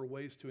looking for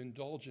ways to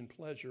indulge in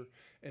pleasure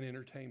and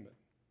entertainment.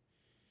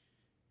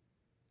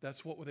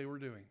 That's what they were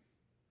doing.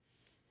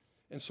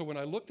 And so when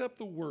I looked up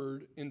the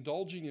word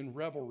indulging in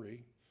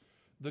revelry,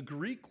 the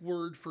Greek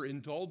word for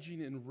indulging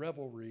in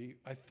revelry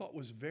I thought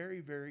was very,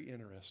 very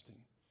interesting.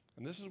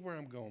 And this is where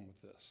I'm going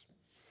with this.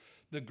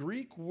 The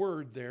Greek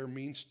word there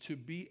means to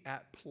be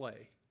at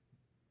play,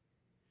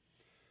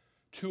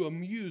 to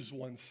amuse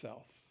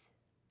oneself,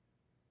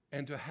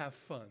 and to have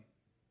fun.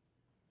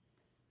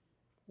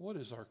 What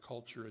is our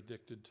culture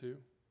addicted to?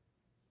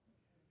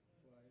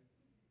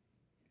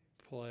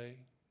 Play,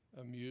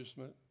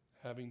 amusement,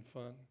 having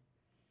fun.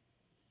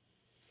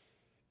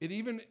 It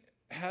even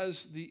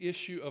has the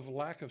issue of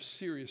lack of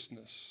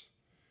seriousness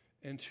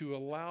and to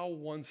allow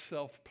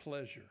oneself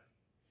pleasure.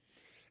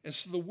 And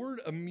so the word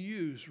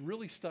amuse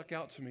really stuck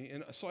out to me.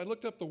 And so I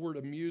looked up the word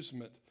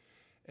amusement.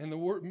 And the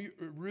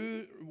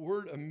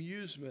word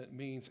amusement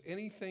means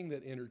anything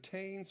that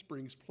entertains,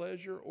 brings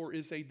pleasure, or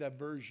is a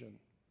diversion.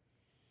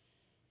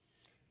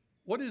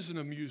 What is an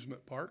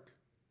amusement park?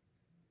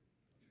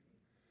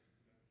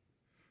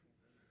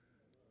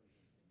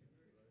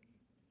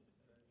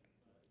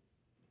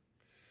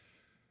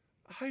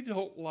 I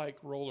don't like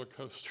roller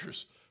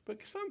coasters,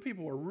 but some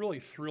people are really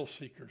thrill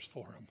seekers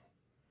for them.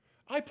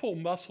 I pull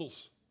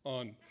muscles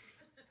on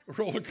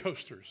roller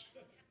coasters.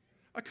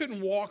 I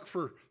couldn't walk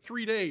for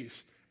 3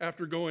 days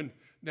after going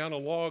down a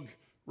log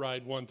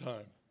ride one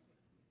time.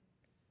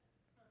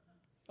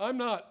 I'm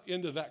not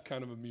into that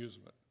kind of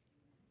amusement.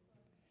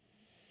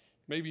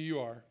 Maybe you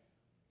are.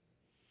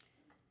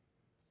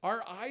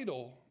 Our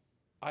idol,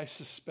 I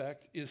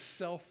suspect, is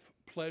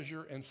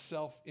self-pleasure and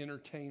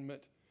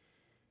self-entertainment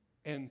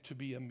and to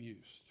be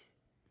amused,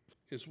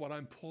 is what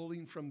I'm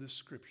pulling from this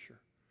scripture.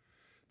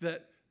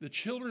 That the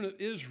children of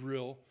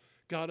Israel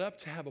got up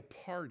to have a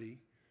party,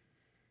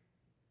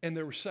 and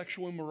there was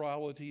sexual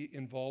immorality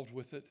involved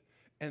with it,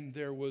 and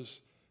there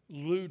was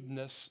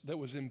lewdness that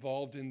was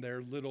involved in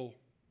their little,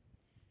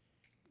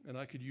 and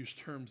I could use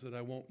terms that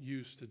I won't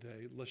use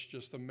today. Let's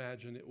just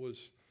imagine it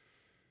was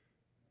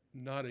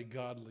not a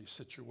godly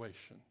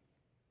situation.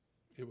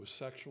 It was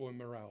sexual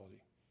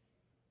immorality.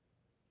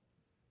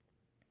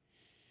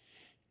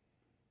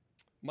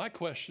 My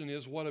question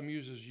is, what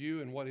amuses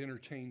you and what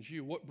entertains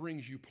you? What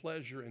brings you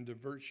pleasure and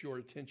diverts your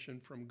attention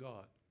from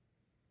God?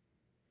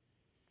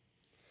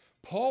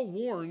 Paul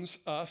warns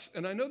us,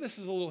 and I know this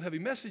is a little heavy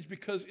message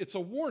because it's a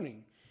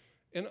warning,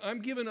 and I'm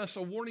giving us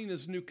a warning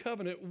as New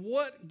Covenant.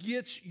 What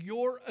gets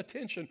your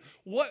attention?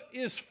 What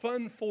is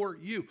fun for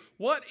you?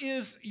 What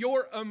is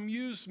your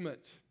amusement?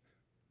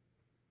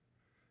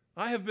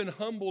 I have been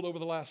humbled over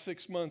the last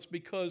 6 months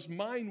because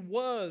mine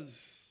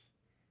was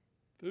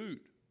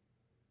food.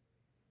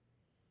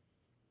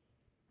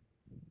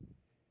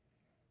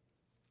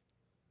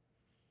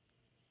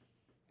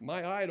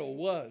 My idol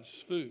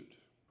was food.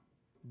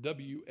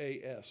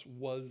 W-A-S,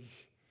 was.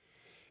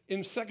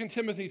 In 2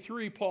 Timothy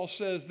 3, Paul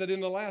says that in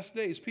the last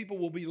days, people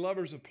will be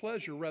lovers of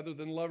pleasure rather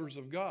than lovers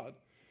of God.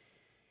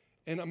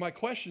 And my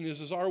question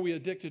is are we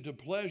addicted to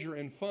pleasure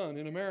and fun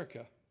in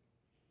America?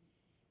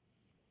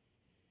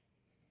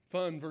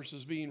 Fun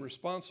versus being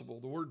responsible.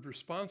 The word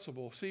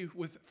responsible. See,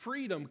 with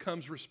freedom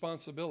comes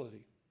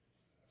responsibility.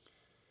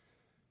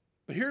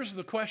 But here's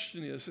the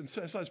question is, and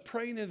so as I was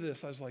praying into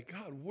this, I was like,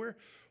 God,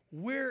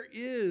 where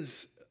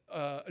is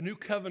New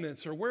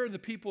Covenants, or where are the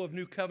people of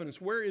New Covenants?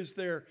 Where is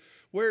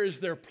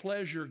their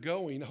pleasure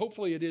going?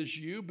 Hopefully it is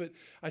you, but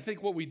I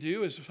think what we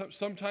do is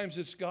sometimes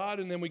it's God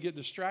and then we get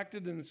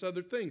distracted and it's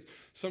other things.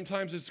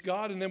 Sometimes it's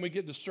God and then we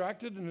get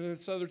distracted and then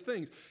it's other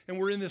things. And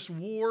we're in this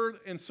war,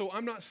 and so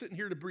I'm not sitting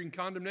here to bring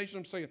condemnation.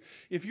 I'm saying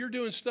if you're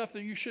doing stuff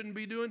that you shouldn't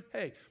be doing,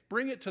 hey,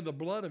 bring it to the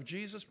blood of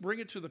Jesus, bring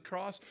it to the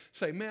cross.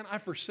 Say, man, I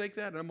forsake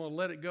that and I'm going to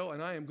let it go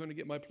and I am going to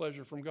get my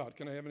pleasure from God.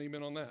 Can I have an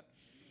amen on that?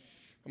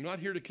 I'm not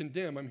here to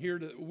condemn. I'm here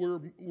to, we're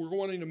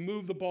wanting to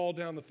move the ball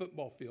down the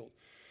football field.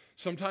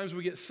 Sometimes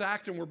we get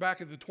sacked and we're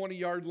back at the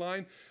 20-yard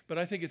line, but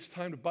I think it's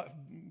time to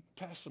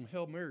pass some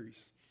Hail Marys.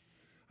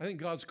 I think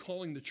God's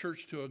calling the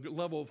church to a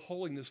level of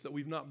holiness that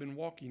we've not been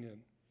walking in.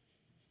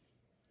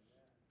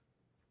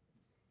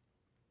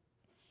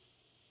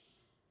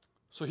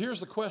 So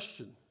here's the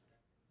question.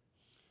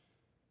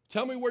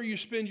 Tell me where you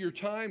spend your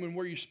time and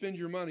where you spend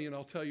your money, and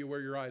I'll tell you where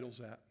your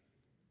idol's at.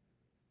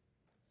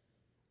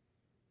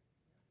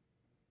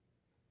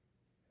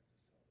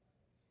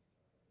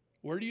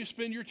 Where do you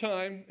spend your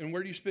time and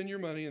where do you spend your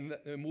money?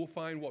 And we'll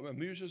find what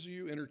amuses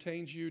you,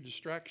 entertains you,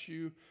 distracts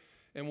you,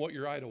 and what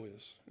your idol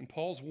is. And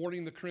Paul's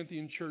warning the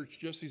Corinthian church,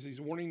 just as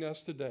he's warning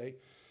us today,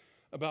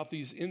 about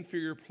these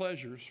inferior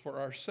pleasures for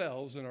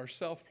ourselves and our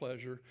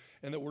self-pleasure,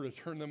 and that we're to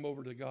turn them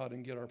over to God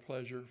and get our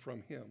pleasure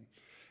from him.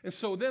 And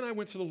so then I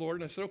went to the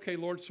Lord and I said, okay,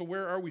 Lord, so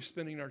where are we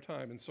spending our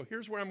time? And so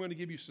here's where I'm going to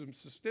give you some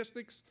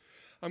statistics.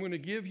 I'm going to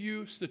give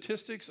you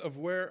statistics of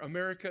where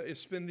America is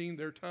spending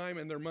their time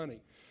and their money.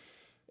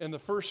 And the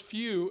first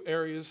few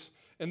areas,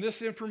 and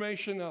this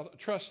information,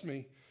 trust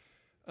me,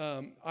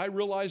 I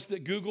realize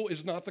that Google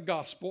is not the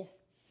gospel,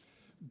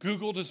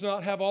 Google does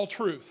not have all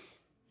truth.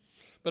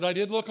 But I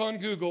did look on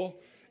Google,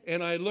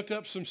 and I looked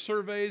up some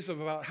surveys of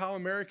about how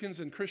Americans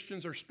and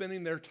Christians are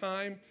spending their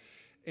time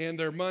and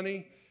their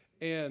money.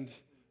 And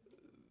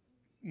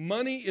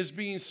money is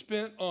being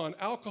spent on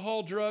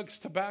alcohol, drugs,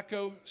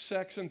 tobacco,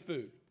 sex, and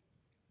food.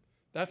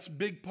 That's a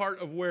big part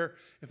of where,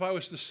 if I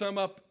was to sum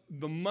up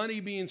the money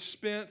being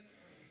spent,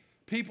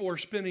 people are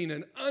spending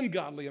an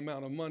ungodly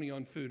amount of money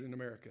on food in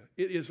America.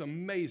 It is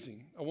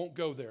amazing. I won't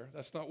go there.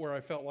 That's not where I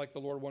felt like the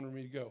Lord wanted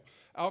me to go.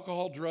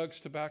 Alcohol, drugs,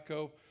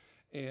 tobacco,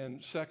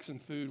 and sex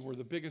and food were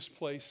the biggest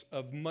place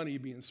of money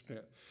being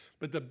spent.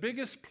 But the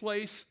biggest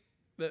place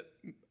that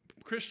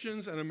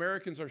Christians and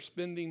Americans are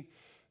spending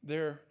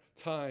their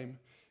time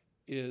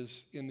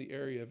is in the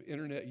area of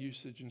internet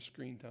usage and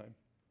screen time.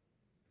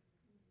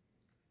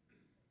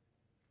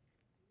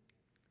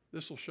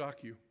 This will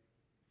shock you.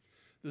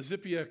 The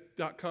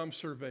Zippia.com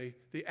survey,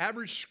 the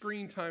average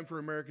screen time for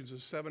Americans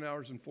is 7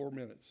 hours and 4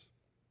 minutes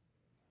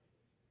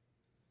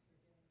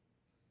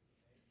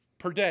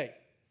per day.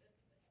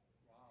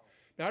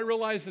 Now, I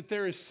realize that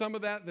there is some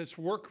of that that's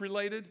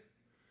work-related.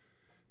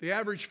 The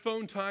average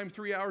phone time,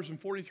 3 hours and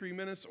 43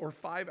 minutes or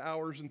 5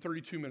 hours and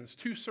 32 minutes.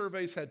 Two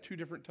surveys had two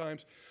different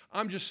times.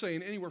 I'm just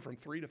saying anywhere from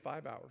 3 to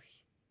 5 hours.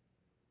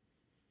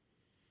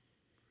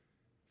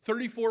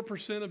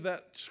 34% of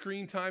that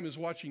screen time is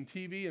watching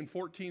TV and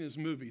 14% is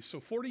movies. So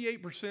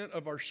 48%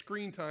 of our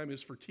screen time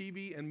is for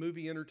TV and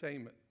movie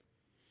entertainment.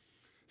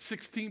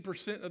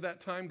 16% of that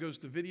time goes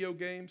to video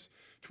games,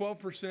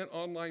 12%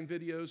 online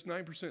videos,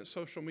 9%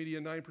 social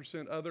media,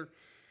 9% other.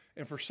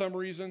 And for some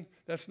reason,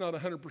 that's not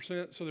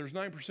 100%, so there's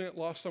 9%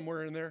 lost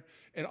somewhere in there,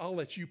 and I'll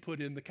let you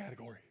put in the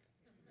category.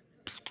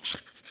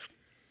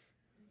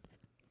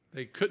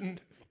 They couldn't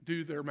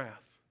do their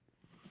math.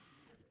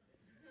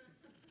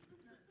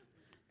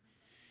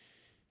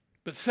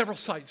 But several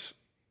sites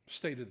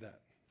stated that,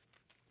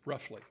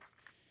 roughly.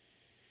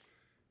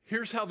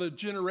 Here's how the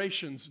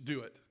generations do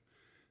it.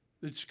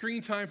 The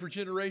screen time for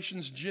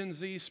generations, Gen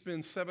Z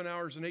spends 7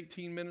 hours and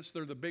 18 minutes.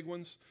 They're the big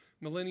ones.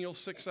 Millennials,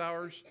 6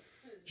 hours.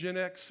 Gen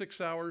X,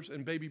 6 hours.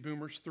 And baby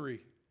boomers, 3.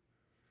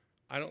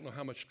 I don't know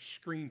how much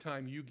screen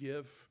time you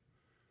give.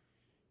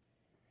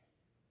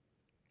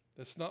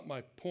 That's not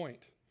my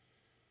point.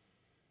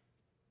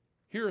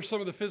 Here are some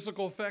of the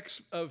physical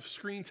effects of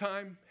screen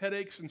time: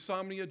 headaches,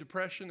 insomnia,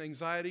 depression,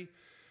 anxiety.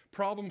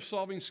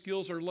 Problem-solving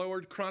skills are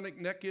lowered, chronic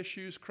neck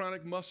issues,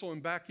 chronic muscle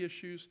and back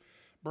issues,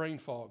 brain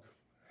fog.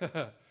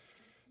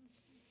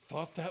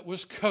 Thought that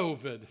was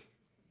COVID.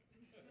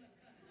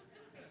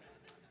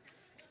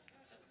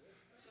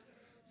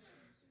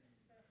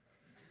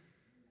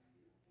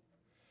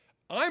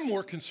 I'm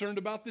more concerned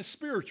about the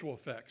spiritual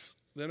effects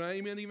than I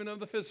am even of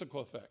the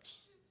physical effects.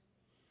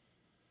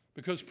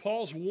 Because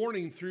Paul's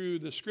warning through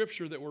the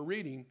scripture that we're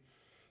reading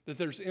that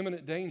there's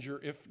imminent danger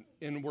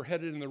and we're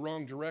headed in the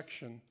wrong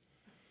direction,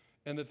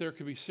 and that there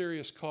could be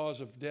serious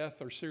cause of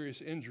death or serious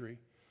injury.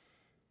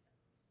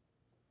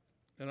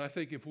 And I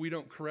think if we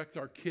don't correct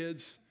our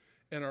kids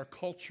and our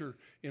culture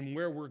in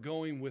where we're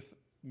going with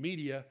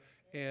media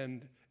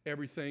and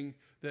everything,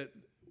 that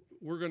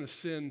we're going to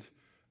send,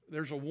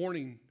 there's a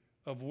warning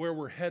of where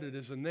we're headed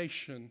as a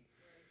nation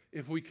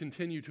if we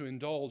continue to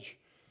indulge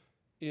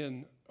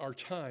in our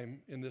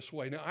time in this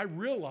way. Now, I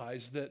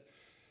realize that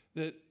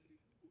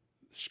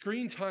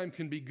screen time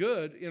can be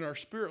good in our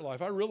spirit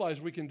life. I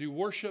realize we can do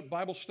worship,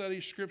 Bible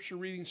study, scripture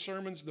reading,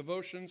 sermons,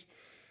 devotions,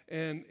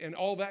 and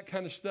all that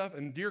kind of stuff.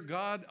 And dear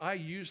God, I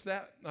use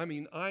that. I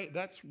mean,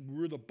 that's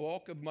where the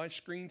bulk of my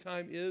screen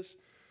time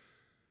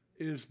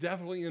is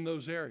definitely in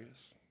those areas.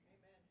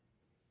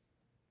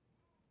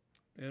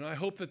 And I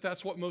hope that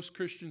that's what most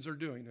Christians are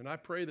doing. And I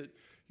pray that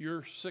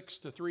your 6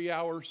 to 3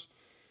 hours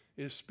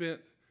is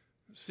spent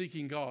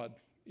seeking God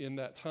in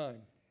that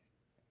time.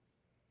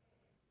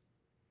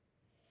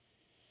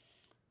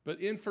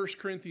 But in 1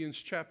 Corinthians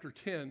chapter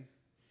 10,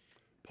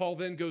 Paul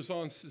then goes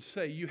on to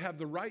say, you have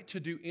the right to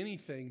do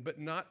anything, but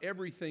not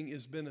everything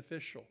is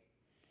beneficial.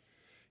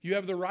 You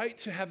have the right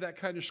to have that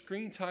kind of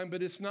screen time,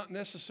 but it's not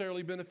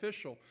necessarily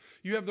beneficial.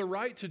 You have the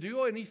right to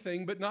do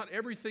anything, but not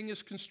everything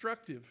is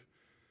constructive.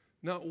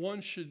 No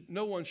one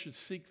should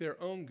seek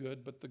their own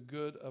good, but the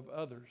good of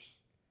others.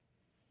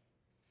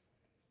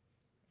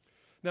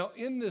 Now,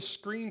 in this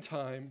screen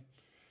time,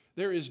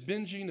 there is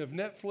binging of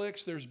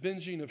Netflix, there's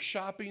binging of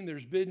shopping,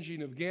 there's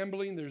binging of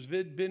gambling, there's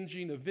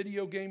binging of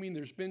video gaming,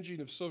 there's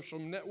binging of social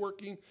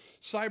networking,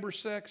 cyber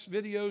sex,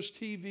 videos,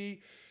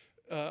 TV,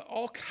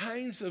 all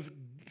kinds of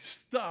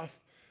stuff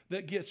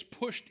that gets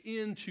pushed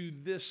into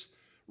this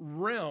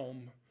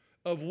realm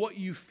of what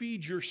you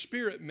feed your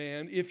spirit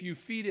man. If you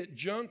feed it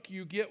junk,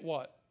 you get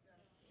what?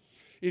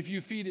 If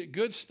you feed it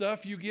good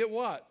stuff, you get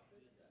what?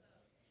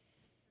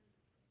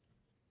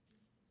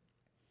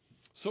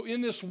 So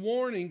in this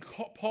warning,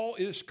 Paul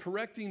is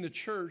correcting the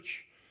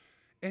church,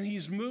 and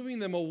he's moving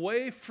them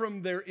away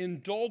from their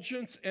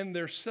indulgence and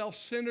their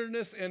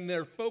self-centeredness and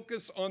their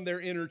focus on their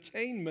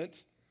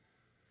entertainment,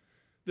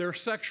 their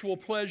sexual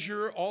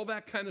pleasure, all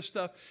that kind of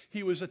stuff.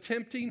 He was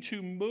attempting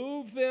to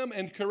move them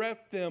and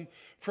correct them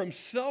from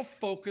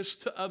self-focus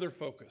to other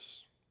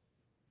focus.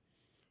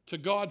 to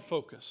God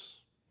focus.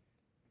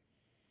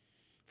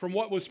 From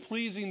what was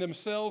pleasing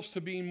themselves to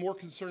being more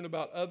concerned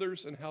about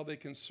others and how they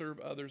can serve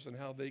others and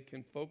how they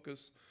can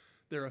focus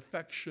their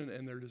affection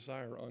and their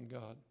desire on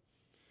God.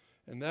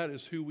 And that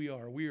is who we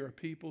are. We are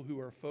people who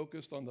are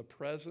focused on the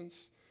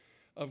presence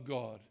of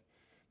God.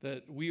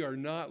 That we are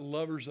not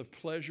lovers of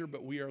pleasure,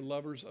 but we are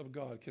lovers of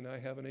God. Can I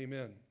have an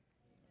amen?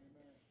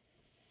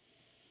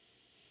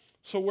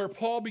 So where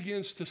Paul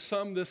begins to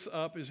sum this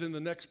up is in the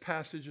next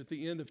passage at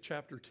the end of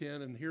chapter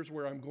 10. And here's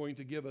where I'm going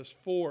to give us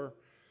 4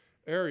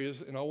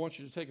 areas, and I want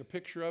you to take a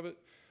picture of it,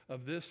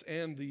 of this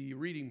and the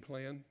reading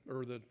plan,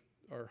 or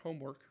our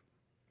homework,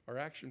 our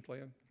action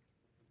plan.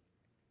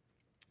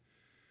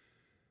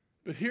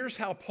 But here's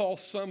how Paul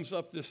sums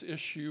up this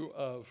issue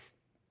of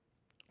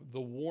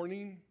the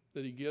warning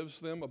that he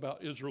gives them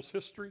about Israel's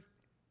history,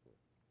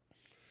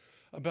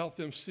 about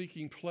them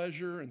seeking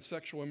pleasure and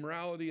sexual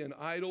immorality and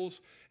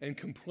idols and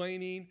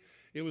complaining.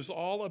 It was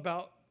all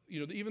about,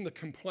 even the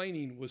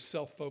complaining was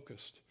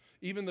self-focused.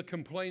 Even the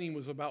complaining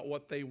was about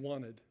what they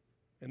wanted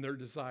and their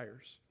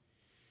desires.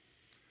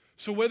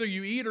 So whether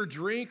you eat or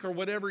drink or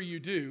whatever you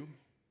do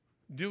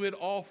it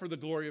all for the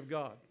glory of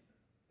God.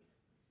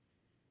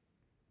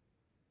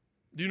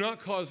 Do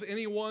not cause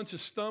anyone to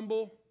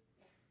stumble,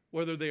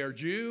 whether they are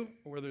Jew,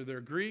 or whether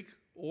they're Greek,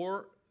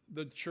 or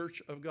the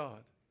church of God.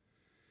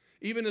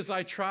 Even as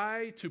I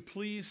try to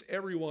please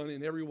everyone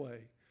in every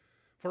way.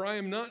 For I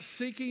am not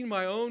seeking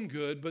my own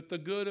good, but the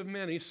good of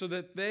many, so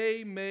that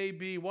they may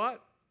be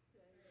what?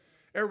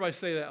 Everybody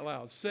say that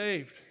loud.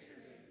 Saved.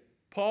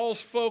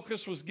 Paul's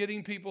focus was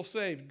getting people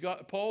saved.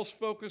 Paul's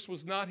focus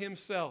was not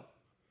himself.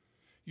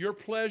 Your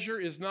pleasure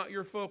is not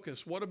your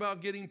focus. What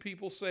about getting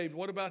people saved?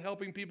 What about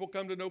helping people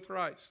come to know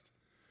Christ?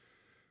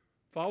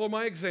 Follow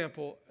my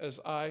example as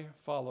I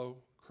follow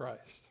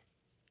Christ.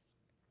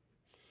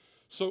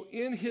 So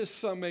in his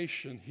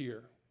summation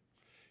here,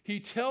 he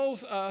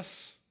tells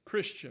us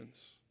Christians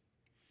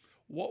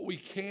what we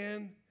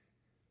can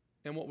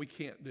and what we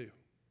can't do,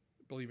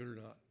 believe it or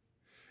not.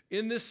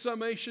 In this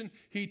summation,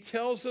 he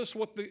tells us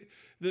that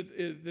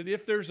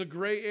if there's a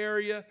gray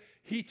area,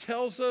 he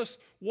tells us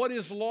what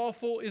is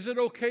lawful. Is it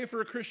okay for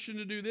a Christian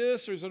to do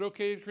this, or is it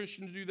okay for a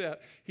Christian to do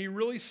that? He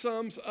really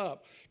sums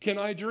up. Can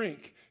I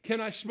drink?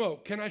 Can I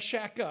smoke? Can I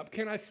shack up?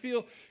 Can I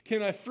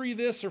free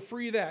this or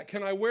free that?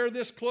 Can I wear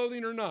this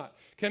clothing or not?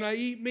 Can I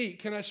eat meat?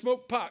 Can I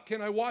smoke pot?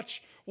 Can I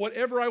watch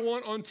whatever I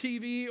want on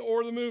TV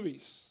or the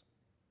movies?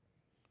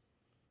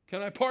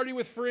 Can I party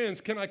with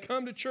friends? Can I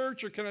come to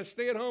church, or can I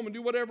stay at home and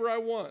do whatever I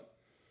want?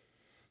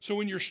 So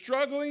when you're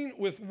struggling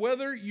with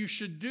whether you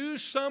should do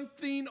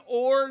something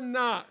or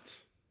not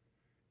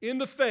in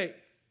the faith,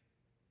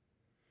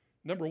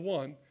 number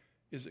one,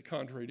 is it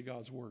contrary to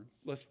God's word?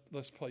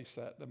 Let's place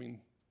that.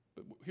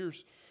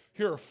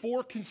 Here are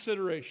 4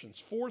 considerations,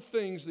 4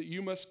 things that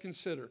you must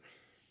consider.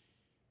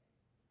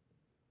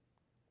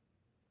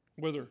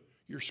 Whether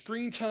your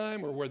screen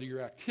time or whether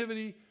your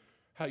activity,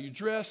 how you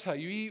dress, how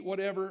you eat,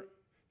 whatever.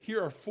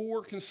 Here are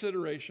 4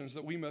 considerations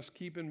that we must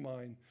keep in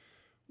mind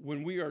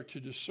when we are to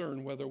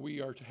discern whether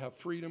we are to have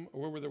freedom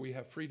or whether we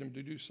have freedom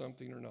to do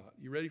something or not.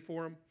 You ready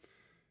for them?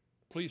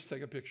 Please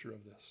take a picture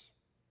of this.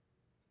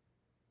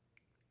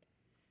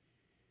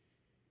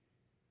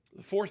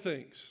 The 4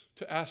 things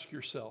to ask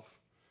yourself: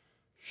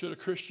 should a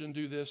Christian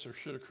do this or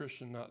should a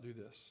Christian not do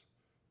this?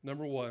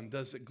 Number 1,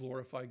 does it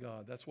glorify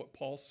God? That's what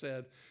Paul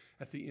said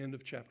at the end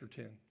of chapter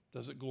 10.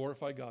 Does it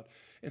glorify God?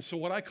 And so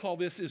what I call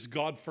this is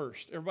God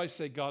first. Everybody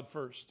say God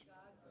first.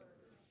 God first.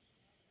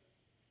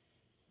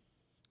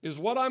 Is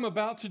what I'm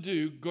about to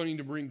do going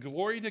to bring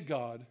glory to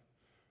God,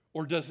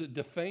 or does it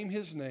defame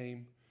his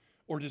name,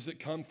 or does it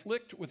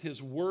conflict with his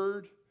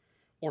word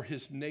or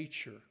his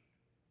nature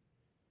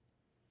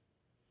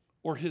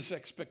or his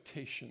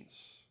expectations?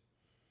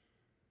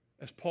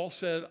 As Paul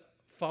said,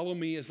 follow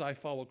me as I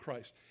follow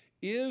Christ.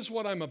 Is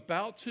what I'm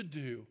about to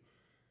do,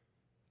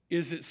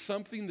 is it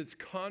something that's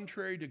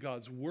contrary to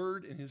God's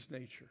word and his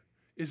nature?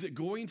 Is it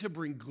going to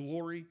bring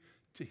glory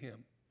to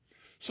him?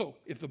 So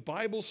if the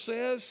Bible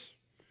says,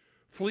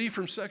 flee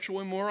from sexual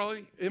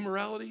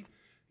immorality,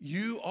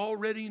 you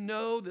already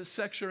know that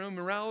sexual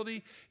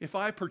immorality, if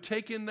I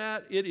partake in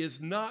that, it is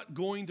not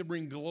going to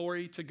bring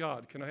glory to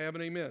God. Can I have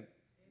an amen?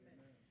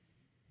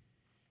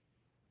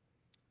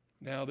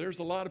 Now, there's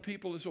a lot of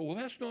people that say, well,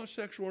 that's not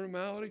sexual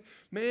immorality.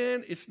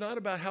 Man, it's not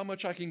about how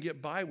much I can get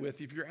by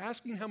with. If you're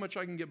asking how much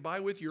I can get by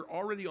with, you're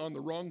already on the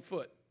wrong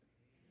foot.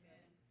 Amen.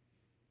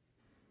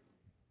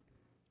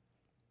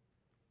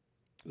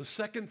 The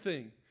second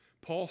thing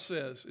Paul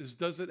says is,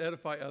 does it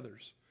edify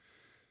others?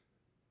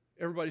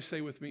 Everybody say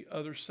with me,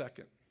 others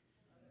second.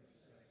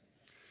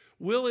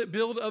 Will it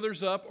build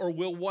others up, or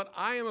will what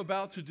I am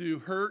about to do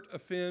hurt,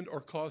 offend,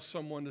 or cause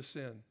someone to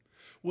sin?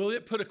 Will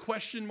it put a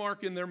question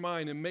mark in their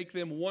mind and make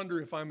them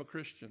wonder if I'm a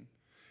Christian?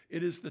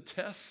 It is the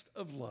test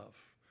of love,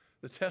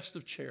 the test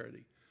of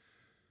charity.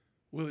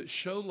 Will it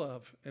show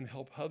love and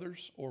help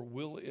others, or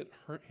will it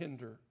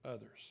hinder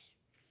others?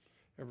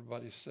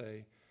 Everybody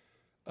say,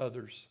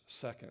 others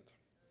second.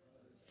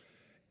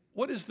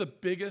 What is the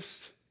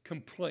biggest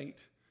complaint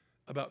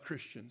about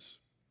Christians?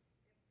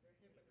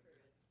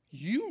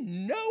 You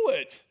know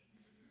it.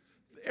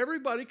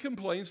 Everybody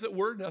complains that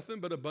we're nothing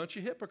but a bunch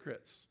of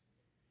hypocrites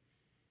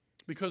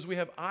because we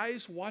have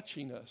eyes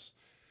watching us.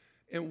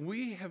 And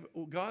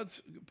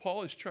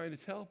Paul is trying to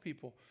tell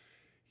people,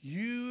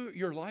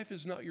 your life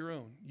is not your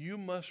own. You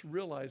must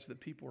realize that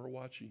people are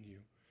watching you.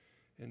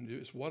 And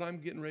it's what I'm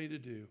getting ready to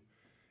do.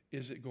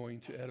 Is it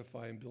going to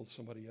edify and build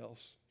somebody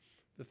else?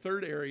 The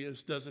third area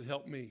is, does it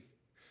help me?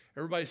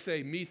 Everybody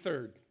say, me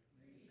third.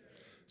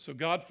 So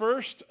God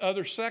first,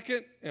 others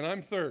second, and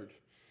I'm third.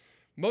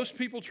 Most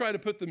people try to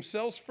put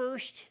themselves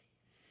first,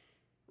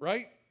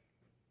 right?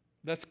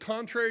 That's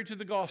contrary to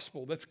the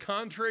gospel. That's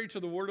contrary to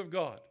the word of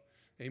God.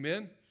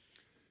 Amen?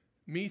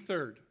 Me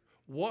third.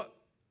 What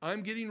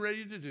I'm getting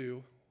ready to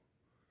do,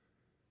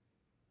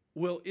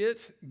 will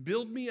it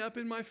build me up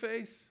in my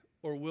faith,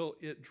 or will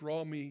it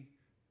draw me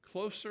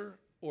closer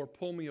or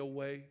pull me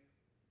away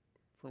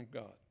from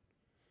God?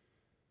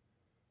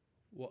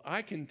 Well,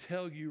 I can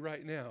tell you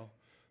right now,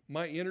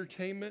 my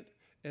entertainment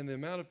and the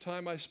amount of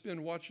time I spend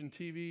watching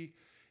TV,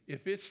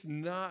 if it's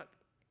not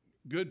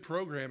good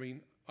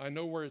programming, I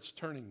know where it's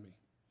turning me.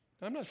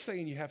 I'm not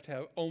saying you have to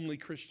have only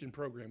Christian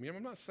programming.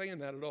 I'm not saying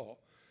that at all.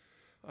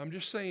 I'm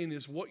just saying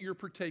is what you're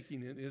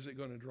partaking in, is it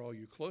going to draw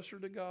you closer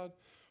to God,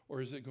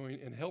 or is it going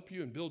and help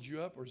you and build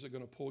you up, or is it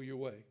going to pull you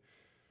away?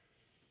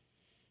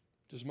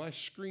 Does my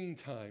screen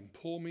time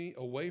pull me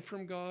away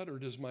from God, or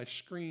does my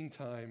screen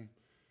time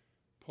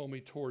pull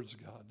me towards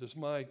God? Does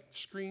my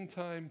screen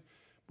time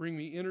bring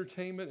me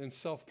entertainment and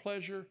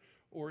self-pleasure,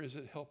 or is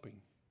it helping?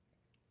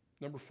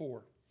 Number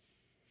 4,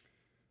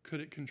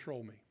 could it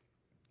control me?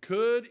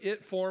 Could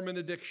it form an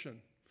addiction?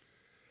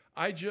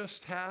 I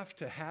just have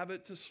to have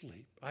it to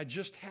sleep. I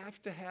just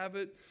have to have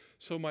it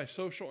so my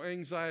social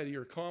anxiety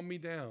or calm me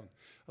down.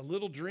 A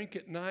little drink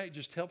at night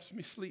just helps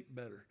me sleep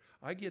better.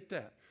 I get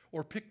that.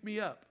 Or pick me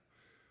up.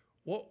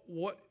 Will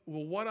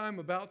what I'm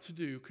about to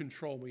do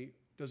control me?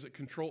 Does it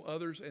control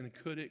others, and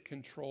could it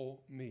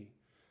control me?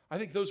 I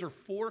think those are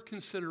 4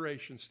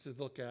 considerations to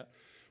look at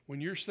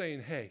when you're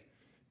saying, hey,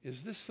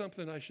 is this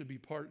something I should be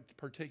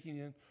partaking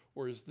in,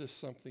 or is this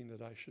something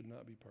that I should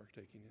not be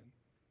partaking in?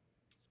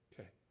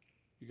 Okay,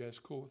 you guys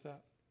cool with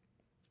that?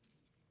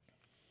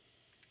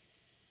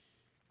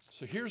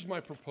 So here's my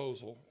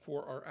proposal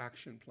for our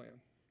action plan,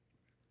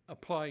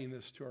 applying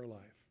this to our life.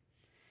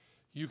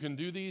 You can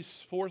do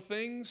these 4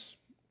 things,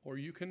 or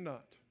you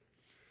cannot.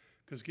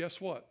 Because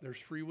guess what? There's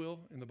free will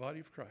in the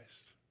body of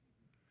Christ.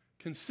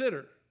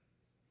 Consider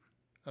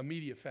a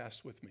media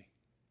fast with me.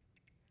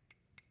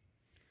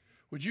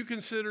 Would you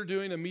consider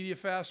doing a media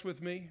fast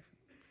with me?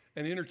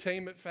 An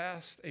entertainment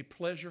fast? A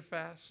pleasure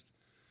fast?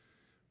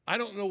 I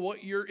don't know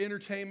what your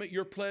entertainment,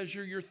 your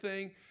pleasure, your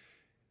thing,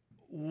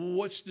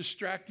 what's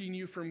distracting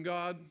you from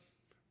God,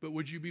 but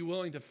would you be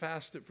willing to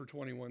fast it for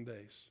 21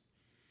 days?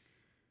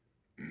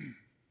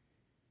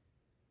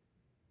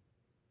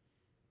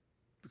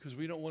 Because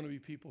we don't want to be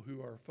people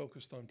who are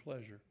focused on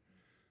pleasure,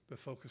 but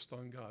focused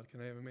on God.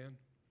 Can I have a amen?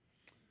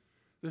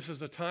 This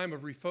is a time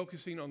of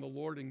refocusing on the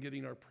Lord and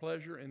getting our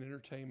pleasure and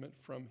entertainment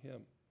from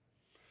Him.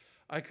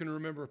 I can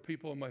remember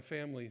people in my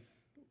family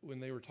when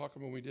they were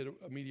talking when we did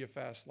a media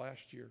fast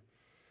last year.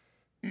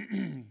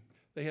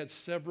 They had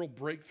several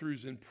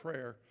breakthroughs in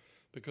prayer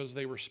because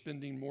they were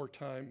spending more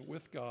time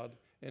with God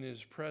and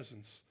His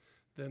presence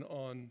than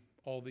on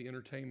all the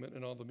entertainment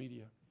and all the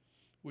media.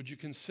 Would you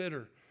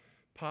consider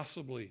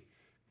possibly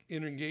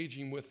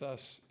engaging with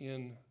us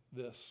in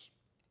this?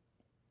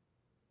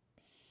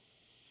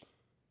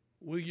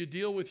 Will you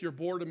deal with your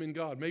boredom in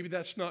God? Maybe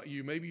that's not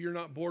you. Maybe you're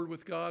not bored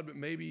with God, but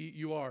maybe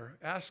you are.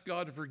 Ask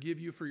God to forgive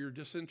you for your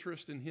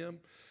disinterest in Him.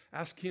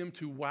 Ask Him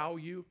to wow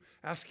you.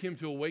 Ask Him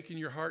to awaken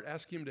your heart.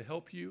 Ask Him to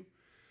help you.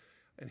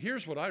 And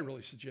here's what I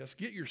really suggest.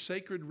 Get your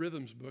Sacred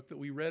Rhythms book that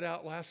we read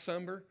out last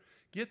summer.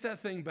 Get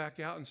that thing back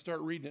out and start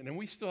reading it. And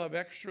we still have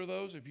extra of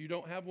those. If you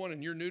don't have one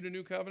and you're new to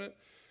New Covenant,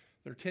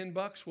 they're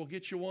 $10. We'll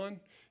get you one.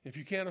 If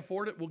you can't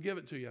afford it, we'll give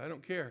it to you. I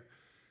don't care.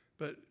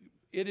 But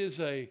it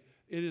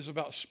is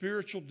about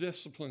spiritual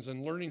disciplines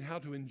and learning how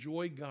to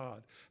enjoy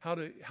God,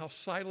 how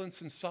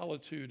silence and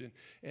solitude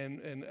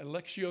and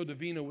Lectio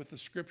Divina with the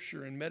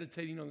Scripture and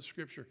meditating on the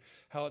Scripture,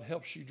 how it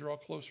helps you draw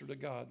closer to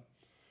God.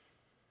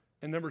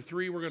 And number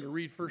 3, we're going to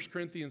read 1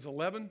 Corinthians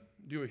 11,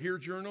 do a Hear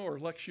Journal or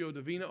Lectio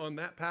Divina on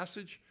that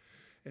passage.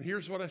 And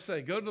here's what I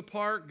say. Go to the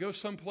park, go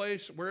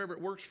someplace, wherever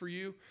it works for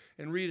you,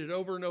 and read it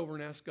over and over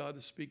and ask God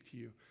to speak to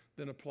you.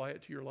 Then apply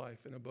it to your life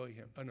and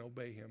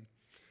obey Him.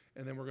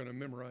 And then we're going to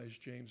memorize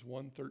James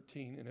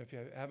 1:13. And if you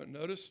haven't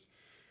noticed,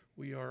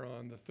 we are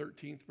on the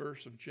 13th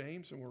verse of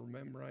James, and we're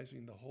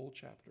memorizing the whole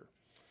chapter.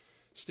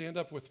 Stand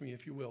up with me,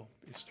 if you will.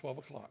 It's 12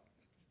 o'clock.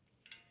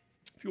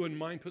 If you wouldn't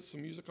mind, put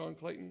some music on,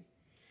 Clayton.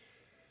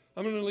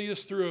 I'm going to lead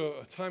us through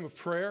a time of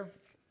prayer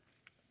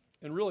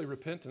and really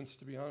repentance,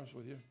 to be honest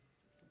with you.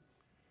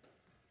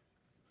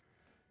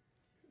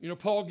 You know,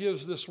 Paul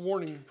gives this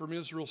warning from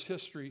Israel's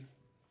history.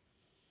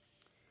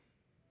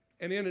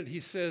 And in it,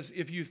 he says,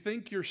 if you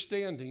think you're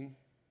standing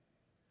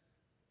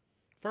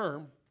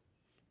firm,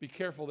 be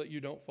careful that you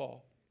don't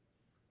fall.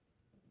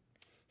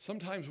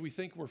 Sometimes we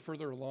think we're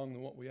further along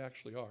than what we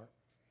actually are.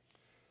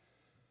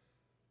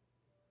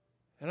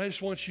 And I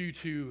just want you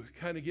to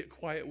kind of get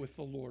quiet with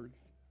the Lord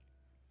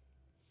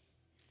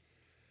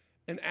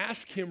and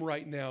ask him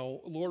right now,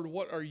 Lord,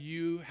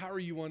 how are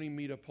you wanting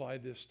me to apply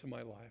this to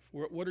my life?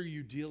 What are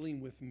you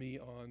dealing with me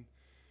on?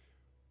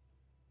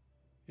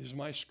 Is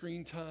my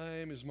screen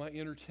time, is my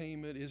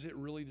entertainment, is it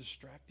really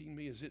distracting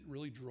me? Is it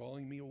really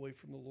drawing me away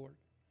from the Lord?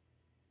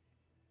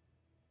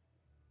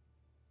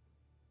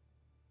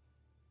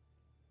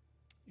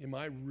 Am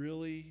I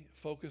really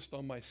focused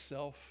on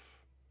myself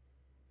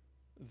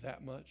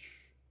that much?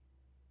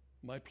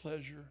 My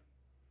pleasure?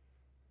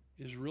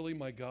 Is really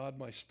my God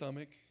my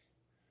stomach?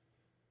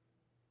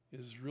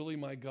 Is really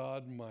my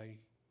God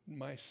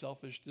my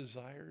selfish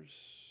desires?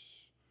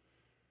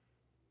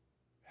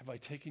 Have I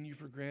taken you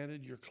for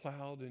granted, your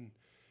cloud and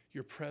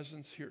your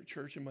presence here at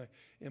church? Am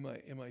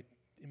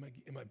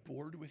I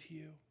bored with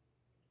you?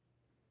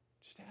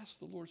 Just ask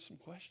the Lord some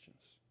questions.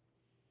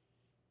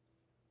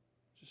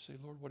 Just say,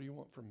 Lord, what do you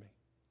want from me?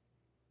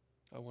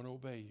 I want to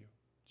obey you.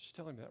 Just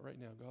tell him that right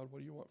now. God, what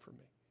do you want from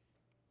me?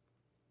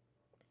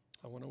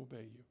 I want to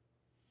obey you.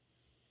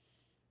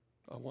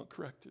 I want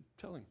corrected.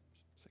 Tell him.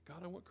 Say,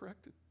 God, I want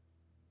corrected.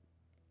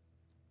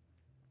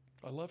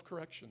 I love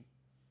correction.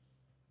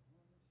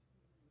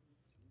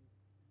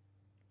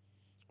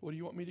 What do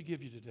you want me to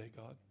give you today,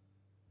 God?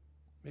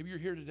 Maybe you're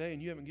here today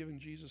and you haven't given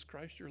Jesus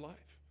Christ your life.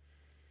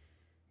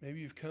 Maybe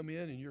you've come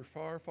in and you're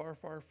far, far,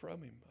 far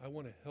from him. I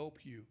want to help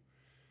you.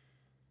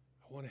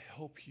 I want to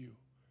help you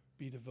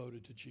be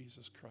devoted to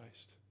Jesus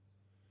Christ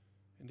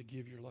and to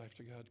give your life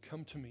to God.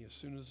 Come to me as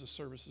soon as the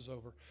service is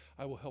over.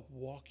 I will help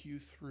walk you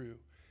through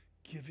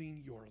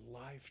giving your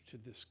life to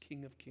this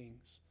King of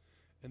Kings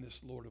and this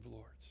Lord of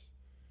Lords,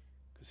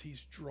 because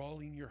he's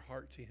drawing your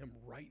heart to him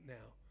right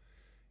now.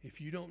 If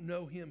you don't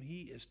know him,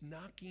 he is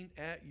knocking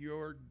at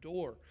your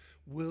door.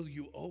 Will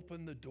you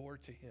open the door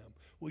to him?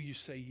 Will you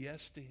say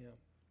yes to him?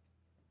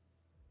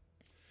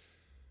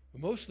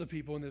 Most of the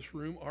people in this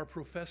room are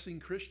professing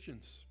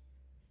Christians.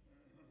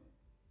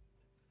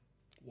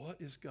 What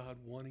is God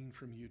wanting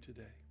from you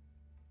today?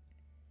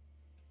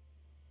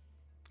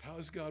 How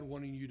is God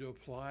wanting you to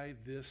apply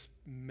this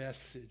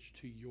message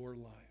to your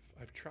life?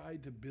 I've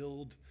tried to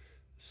build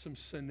some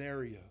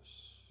scenarios.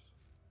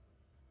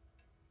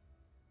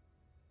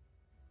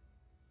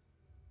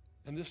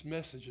 And this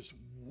message is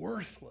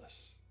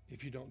worthless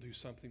if you don't do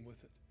something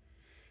with it.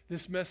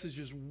 This message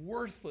is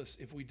worthless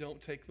if we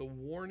don't take the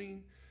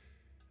warning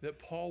that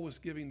Paul was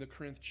giving the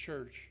Corinth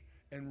Church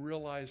and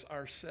realize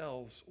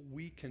ourselves,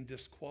 we can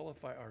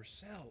disqualify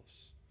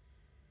ourselves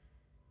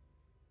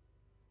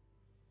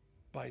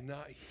by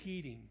not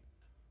heeding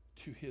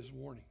to his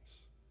warnings.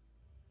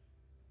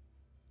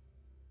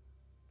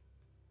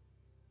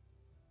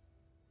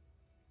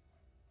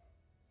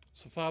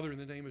 So, Father, in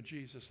the name of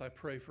Jesus, I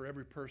pray for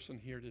every person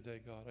here today,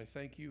 God. I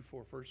thank you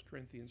for 1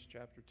 Corinthians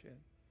chapter 10.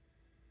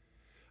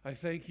 I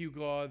thank you,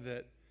 God,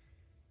 that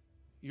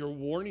you're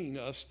warning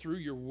us through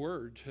your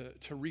word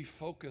to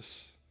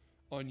refocus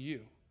on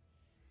you.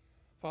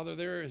 Father,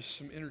 there is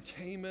some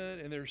entertainment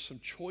and there's some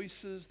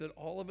choices that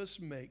all of us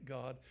make,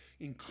 God,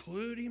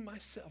 including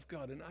myself,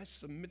 God, and I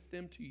submit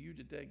them to you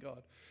today,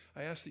 God.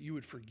 I ask that you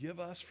would forgive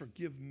us,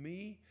 forgive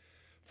me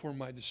for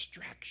my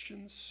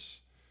distractions,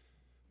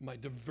 my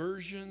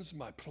diversions,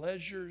 my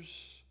pleasures,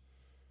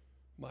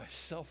 my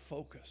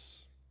self-focus.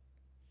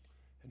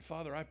 And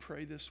Father, I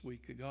pray this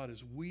week that, God,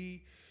 as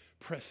we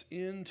press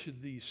into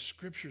these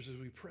scriptures, as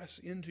we press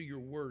into your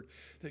word,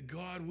 that,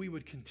 God, we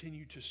would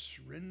continue to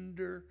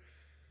surrender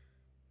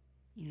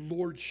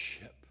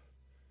lordship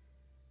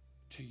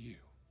to you.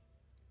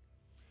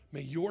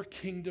 May your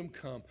kingdom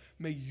come.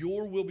 May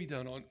your will be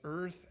done on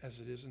earth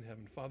as it is in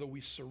heaven. Father, we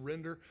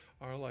surrender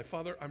our life.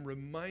 Father, I'm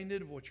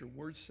reminded of what your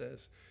word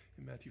says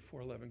in Matthew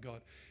 4:11.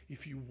 God,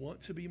 if you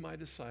want to be my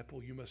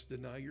disciple, you must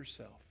deny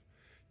yourself.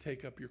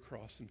 Take up your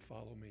cross and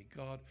follow me.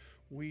 God,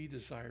 we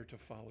desire to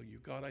follow you.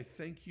 God, I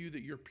thank you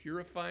that you're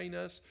purifying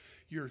us.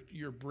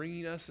 You're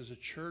bringing us as a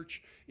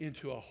church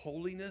into a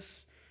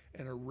holiness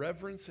and a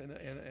reverence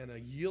and a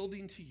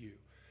yielding to you.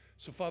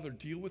 So, Father,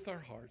 deal with our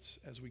hearts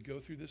as we go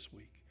through this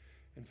week.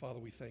 And, Father,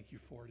 we thank you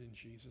for it in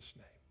Jesus'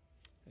 name.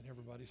 And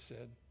everybody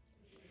said,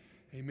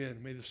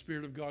 amen. May the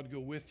Spirit of God go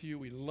with you.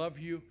 We love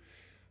you.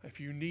 If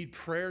you need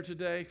prayer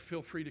today,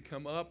 feel free to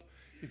come up.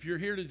 If you're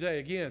here today,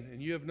 again,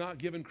 and you have not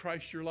given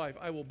Christ your life,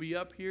 I will be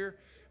up here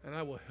and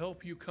I will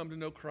help you come to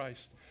know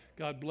Christ.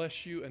 God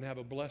bless you and have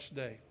a blessed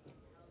day.